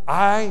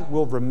 I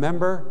will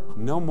remember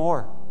no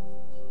more.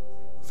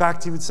 In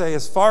fact, he would say,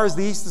 as far as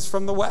the east is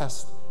from the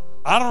west,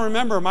 I don't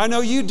remember them. I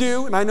know you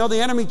do, and I know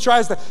the enemy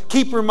tries to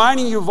keep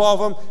reminding you of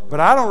all of them, but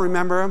I don't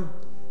remember them.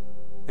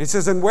 And he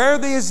says, and where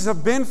these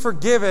have been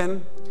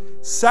forgiven,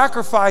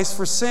 sacrifice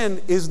for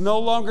sin is no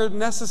longer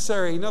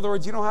necessary. In other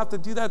words, you don't have to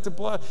do that to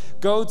blood,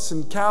 goats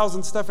and cows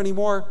and stuff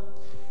anymore.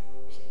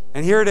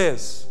 And here it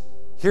is.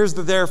 Here's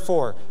the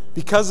therefore.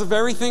 Because of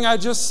everything I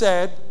just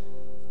said,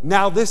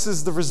 now this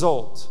is the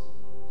result.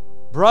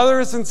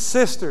 Brothers and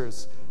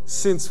sisters,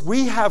 since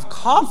we have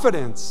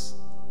confidence,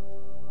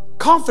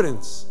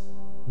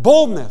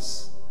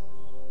 boldness,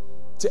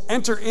 to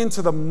enter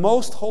into the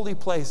most holy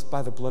place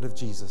by the blood of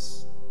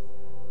Jesus,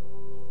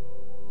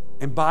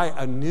 and by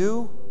a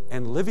new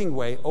and living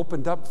way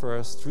opened up for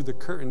us through the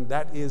curtain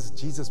that is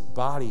Jesus'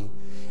 body.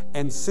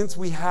 And since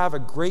we have a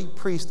great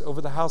priest over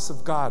the house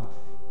of God,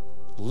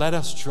 let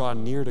us draw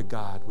near to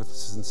God with a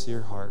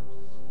sincere heart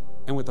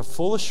and with the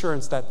full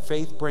assurance that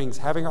faith brings,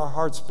 having our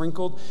hearts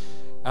sprinkled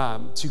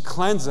to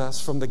cleanse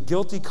us from the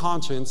guilty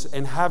conscience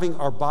and having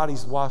our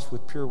bodies washed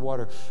with pure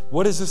water.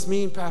 What does this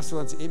mean, Pastor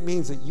Lance? It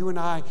means that you and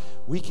I,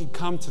 we can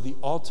come to the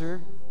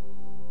altar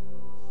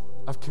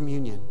of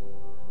communion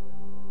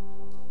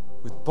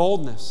with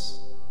boldness,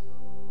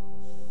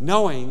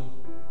 knowing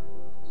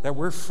that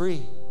we're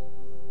free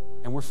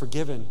and we're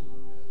forgiven.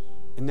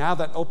 And now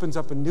that opens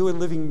up a new and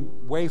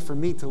living way for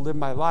me to live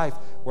my life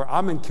where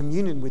I'm in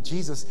communion with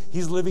Jesus.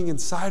 He's living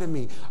inside of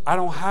me. I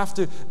don't have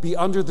to be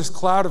under this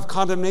cloud of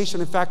condemnation.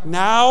 In fact,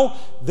 now,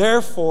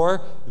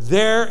 therefore,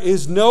 there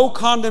is no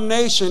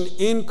condemnation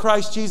in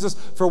Christ Jesus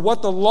for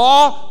what the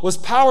law was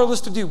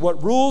powerless to do,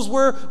 what rules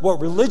were,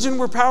 what religion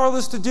were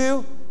powerless to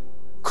do,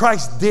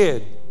 Christ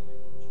did.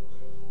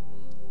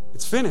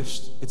 It's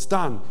finished. It's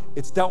done.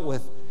 It's dealt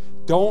with.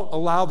 Don't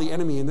allow the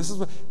enemy. And this is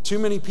what too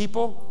many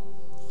people,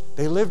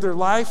 they live their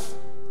life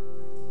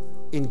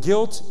in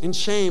guilt, in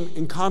shame,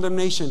 in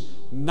condemnation,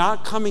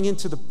 not coming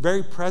into the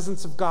very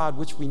presence of God,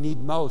 which we need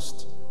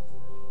most,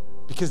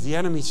 because the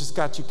enemy's just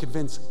got you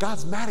convinced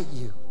God's mad at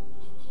you.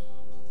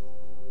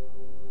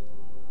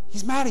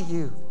 He's mad at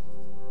you.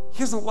 He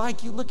doesn't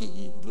like you. Look at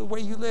you, the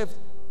way you live.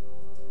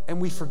 And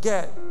we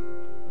forget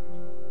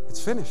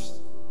it's finished.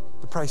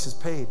 The price is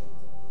paid.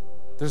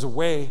 There's a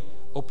way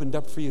opened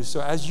up for you. So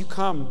as you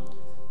come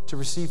to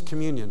receive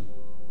communion,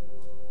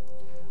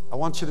 I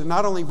want you to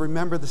not only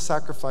remember the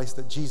sacrifice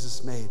that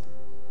Jesus made,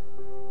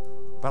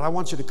 but I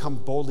want you to come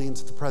boldly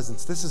into the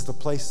presence. This is the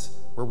place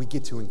where we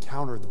get to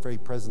encounter the very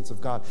presence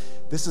of God.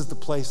 This is the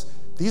place.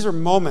 These are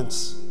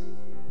moments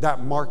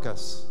that mark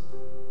us.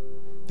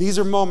 These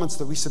are moments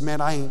that we said,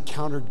 man, I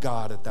encountered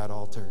God at that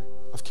altar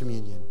of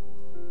communion,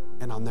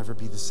 and I'll never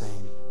be the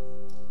same.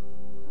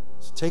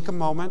 So take a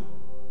moment.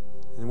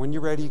 And when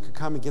you're ready, you could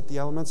come and get the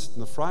elements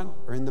in the front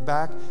or in the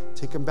back.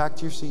 Take them back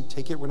to your seat.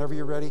 Take it whenever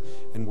you're ready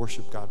and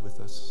worship God with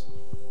us.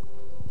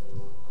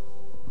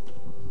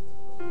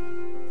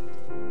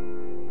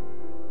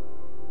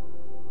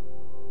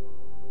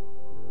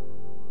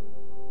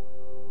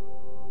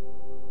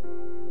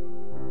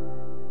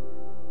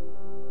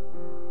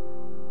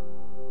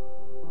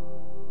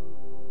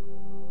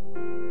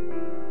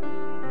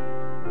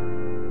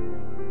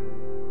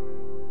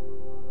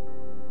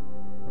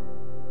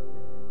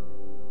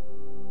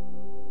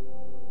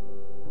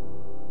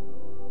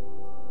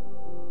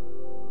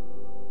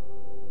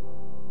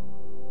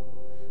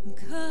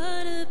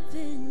 caught up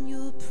in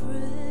your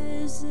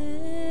presence.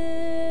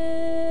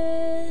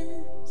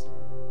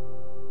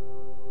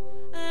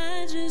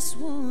 I just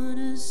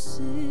wanna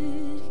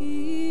sit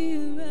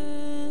here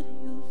at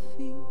your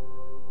feet.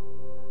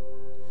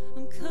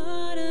 I'm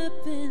caught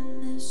up in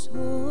this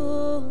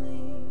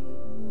holy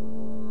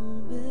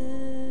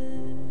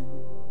moment.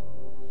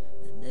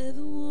 I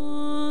never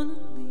wanna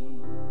leave.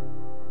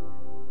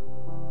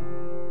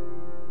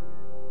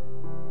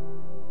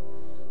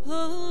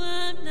 Oh,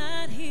 I'm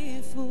not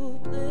here for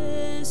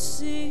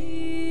blessings.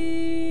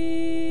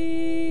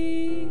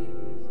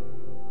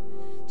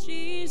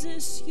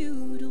 Jesus,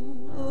 you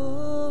don't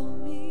owe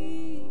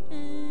me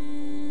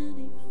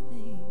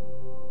anything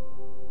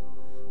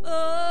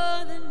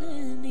more than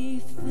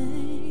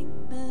anything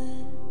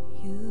that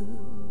you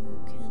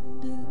can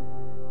do.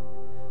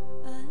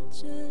 I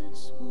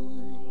just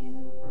want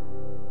you.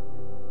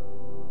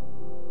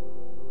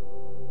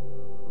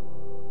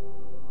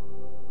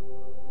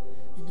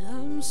 And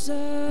I'm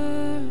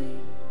sorry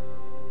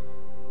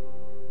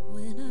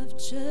when I've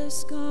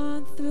just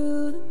gone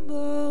through the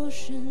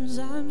motions.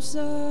 I'm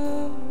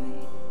sorry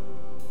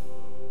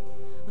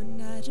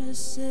when I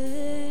just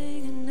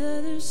sang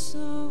another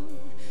song.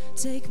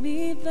 Take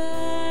me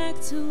back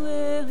to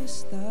where we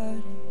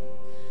started.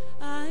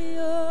 I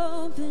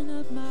open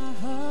up my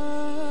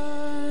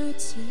heart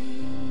to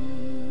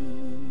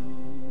you.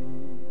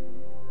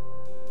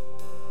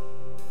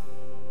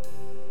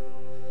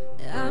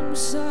 I'm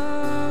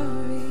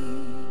sorry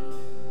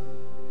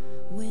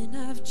when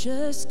I've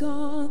just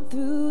gone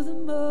through the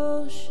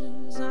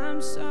motions.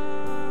 I'm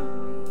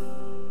sorry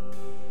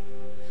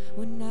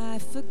when I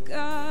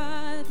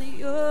forgot that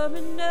you're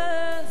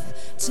enough.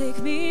 Take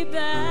me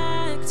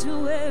back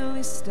to where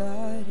we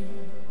started.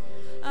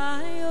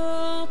 I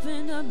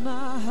open up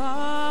my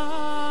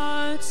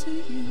heart to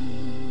you.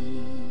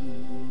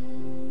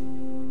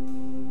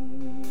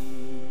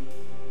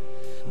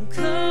 I'm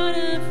caught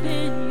up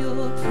in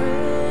your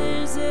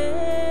presence.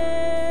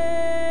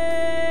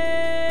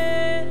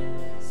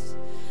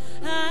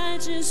 I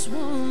just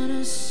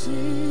wanna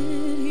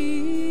sit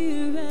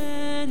here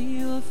at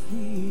your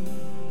feet.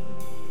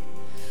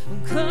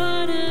 I'm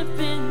caught up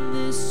in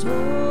this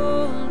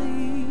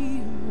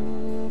holy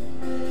moment.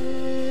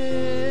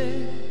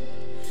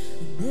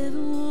 I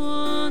never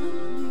wanna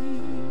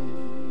leave.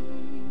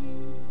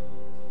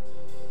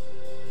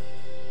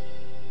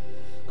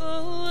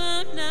 Oh,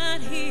 I'm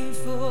not here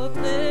for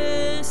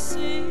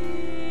blessings.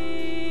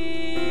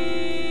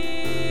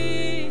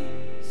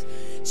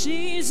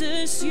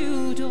 Jesus,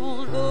 you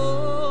don't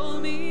owe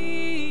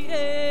me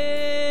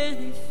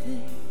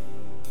anything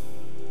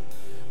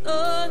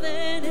more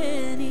than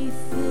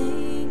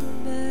anything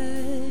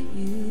that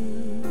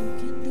you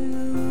can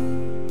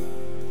do.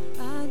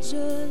 I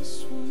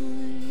just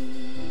want you.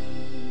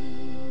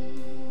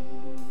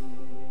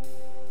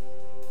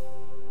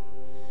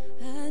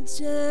 I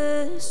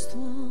just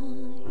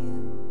want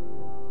you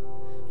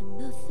and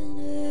nothing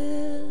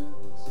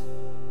else.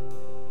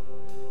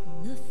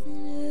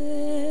 Nothing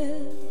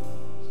else.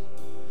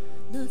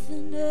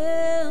 Nothing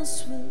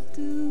else will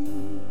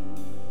do.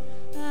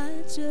 I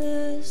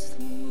just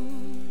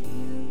want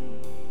you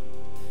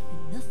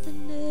and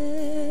nothing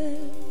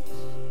else.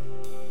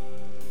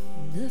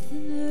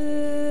 Nothing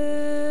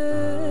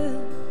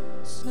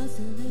else.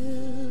 Nothing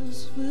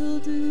else will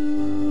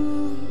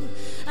do.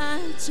 I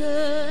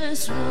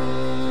just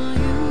want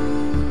you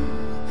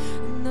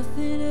and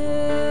nothing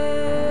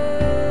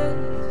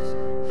else.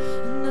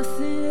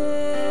 Nothing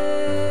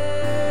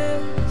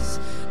else.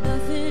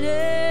 Nothing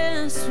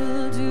else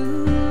will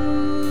do.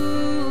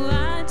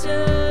 I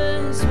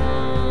just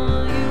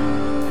want you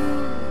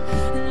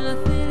and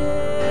nothing else.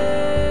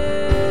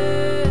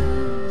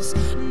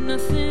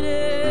 Nothing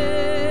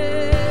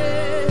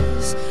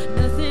else.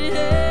 Nothing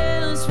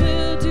else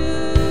will do.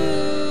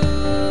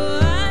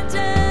 I just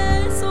want you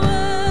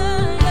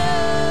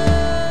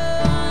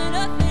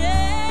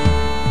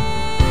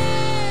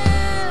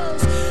and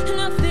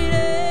nothing else.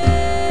 Nothing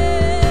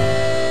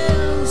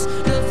else.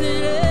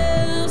 Nothing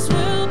else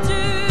will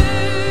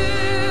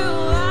do. I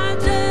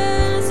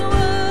just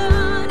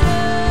want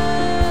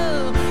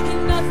you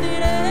and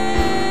nothing else.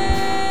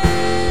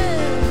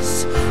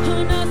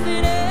 Oh,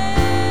 nothing else.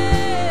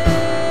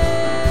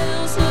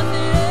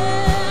 Nothing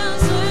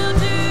else will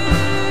do.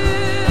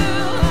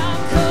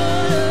 I'm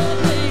caught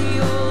up in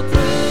your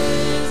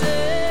presence.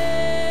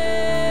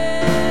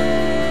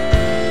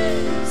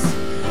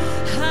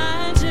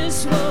 I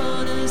just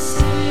wanna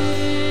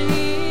sit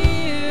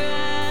here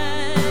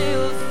at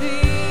your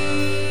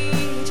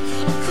feet.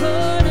 I'm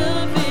caught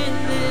up in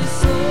this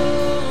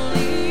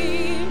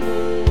holy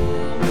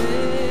moment.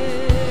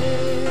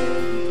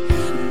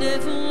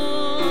 Never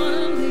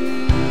wanna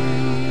leave.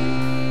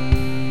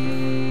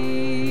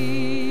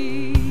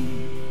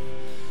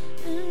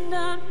 And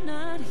I'm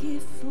not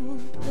here for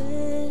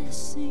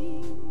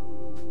blessing.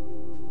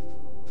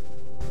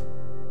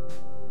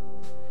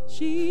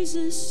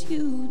 Jesus,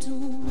 you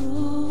don't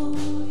owe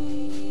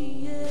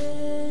me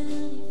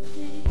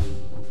anything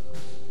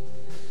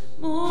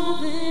more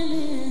than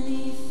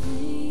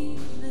anything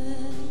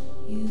that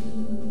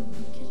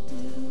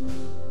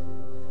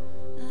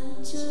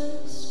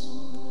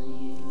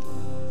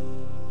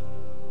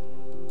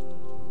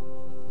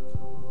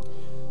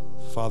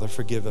Father,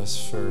 forgive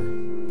us for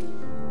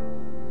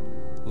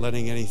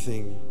letting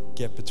anything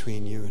get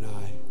between you and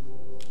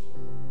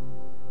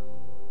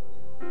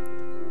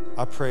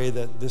I pray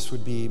that this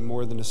would be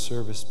more than a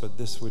service, but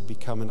this would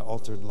become an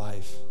altered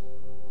life.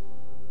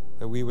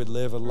 That we would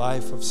live a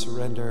life of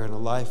surrender and a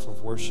life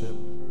of worship,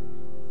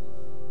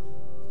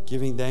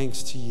 giving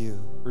thanks to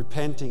you,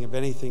 repenting of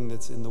anything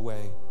that's in the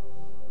way,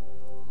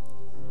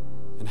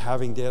 and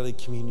having daily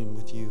communion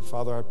with you.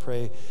 Father, I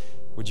pray,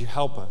 would you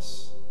help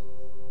us?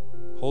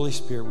 Holy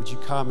Spirit, would you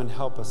come and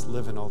help us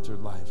live an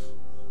altered life?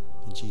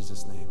 In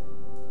Jesus' name,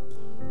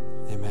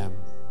 amen.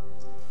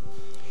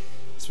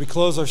 As we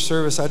close our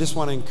service, I just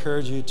want to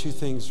encourage you 2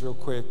 things real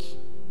quick.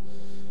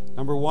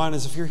 Number 1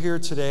 is if you're here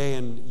today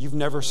and you've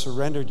never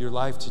surrendered your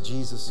life to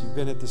Jesus, you've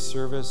been at this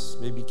service,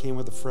 maybe you came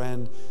with a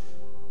friend,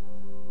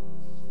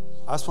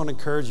 I just want to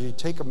encourage you,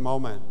 take a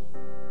moment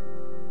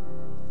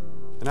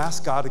and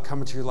ask God to come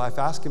into your life.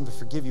 Ask him to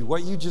forgive you.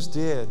 What you just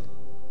did,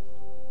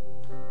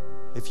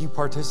 if you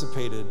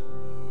participated,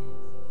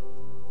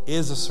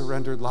 is a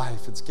surrendered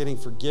life. It's getting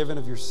forgiven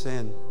of your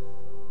sin.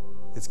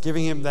 It's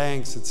giving him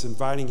thanks. It's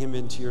inviting him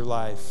into your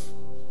life.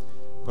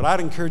 But I'd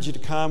encourage you to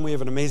come. We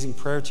have an amazing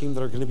prayer team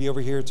that are going to be over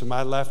here to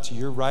my left, to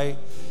your right.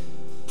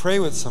 Pray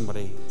with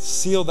somebody.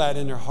 Seal that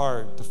in your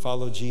heart to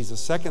follow Jesus.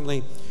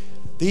 Secondly,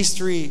 these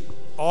 3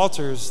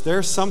 altars,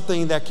 there's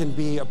something that can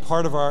be a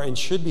part of our and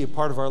should be a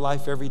part of our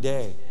life every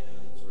day.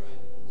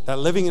 That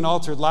living an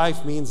altered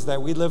life means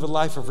that we live a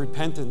life of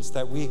repentance,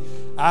 that we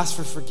ask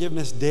for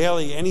forgiveness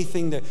daily.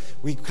 Anything that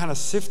we kind of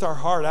sift our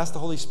heart, ask the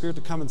Holy Spirit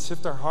to come and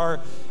sift our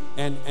heart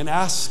and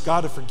ask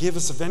God to forgive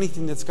us of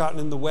anything that's gotten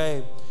in the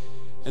way.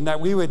 And that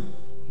we would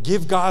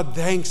give God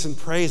thanks and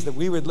praise, that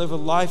we would live a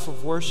life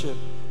of worship.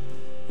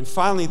 And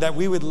finally, that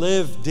we would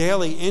live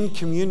daily in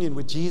communion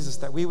with Jesus,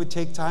 that we would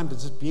take time to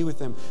just be with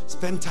him,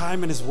 spend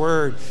time in his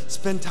word,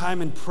 spend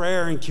time in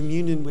prayer and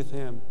communion with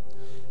him.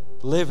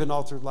 Live an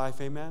altered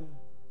life, amen.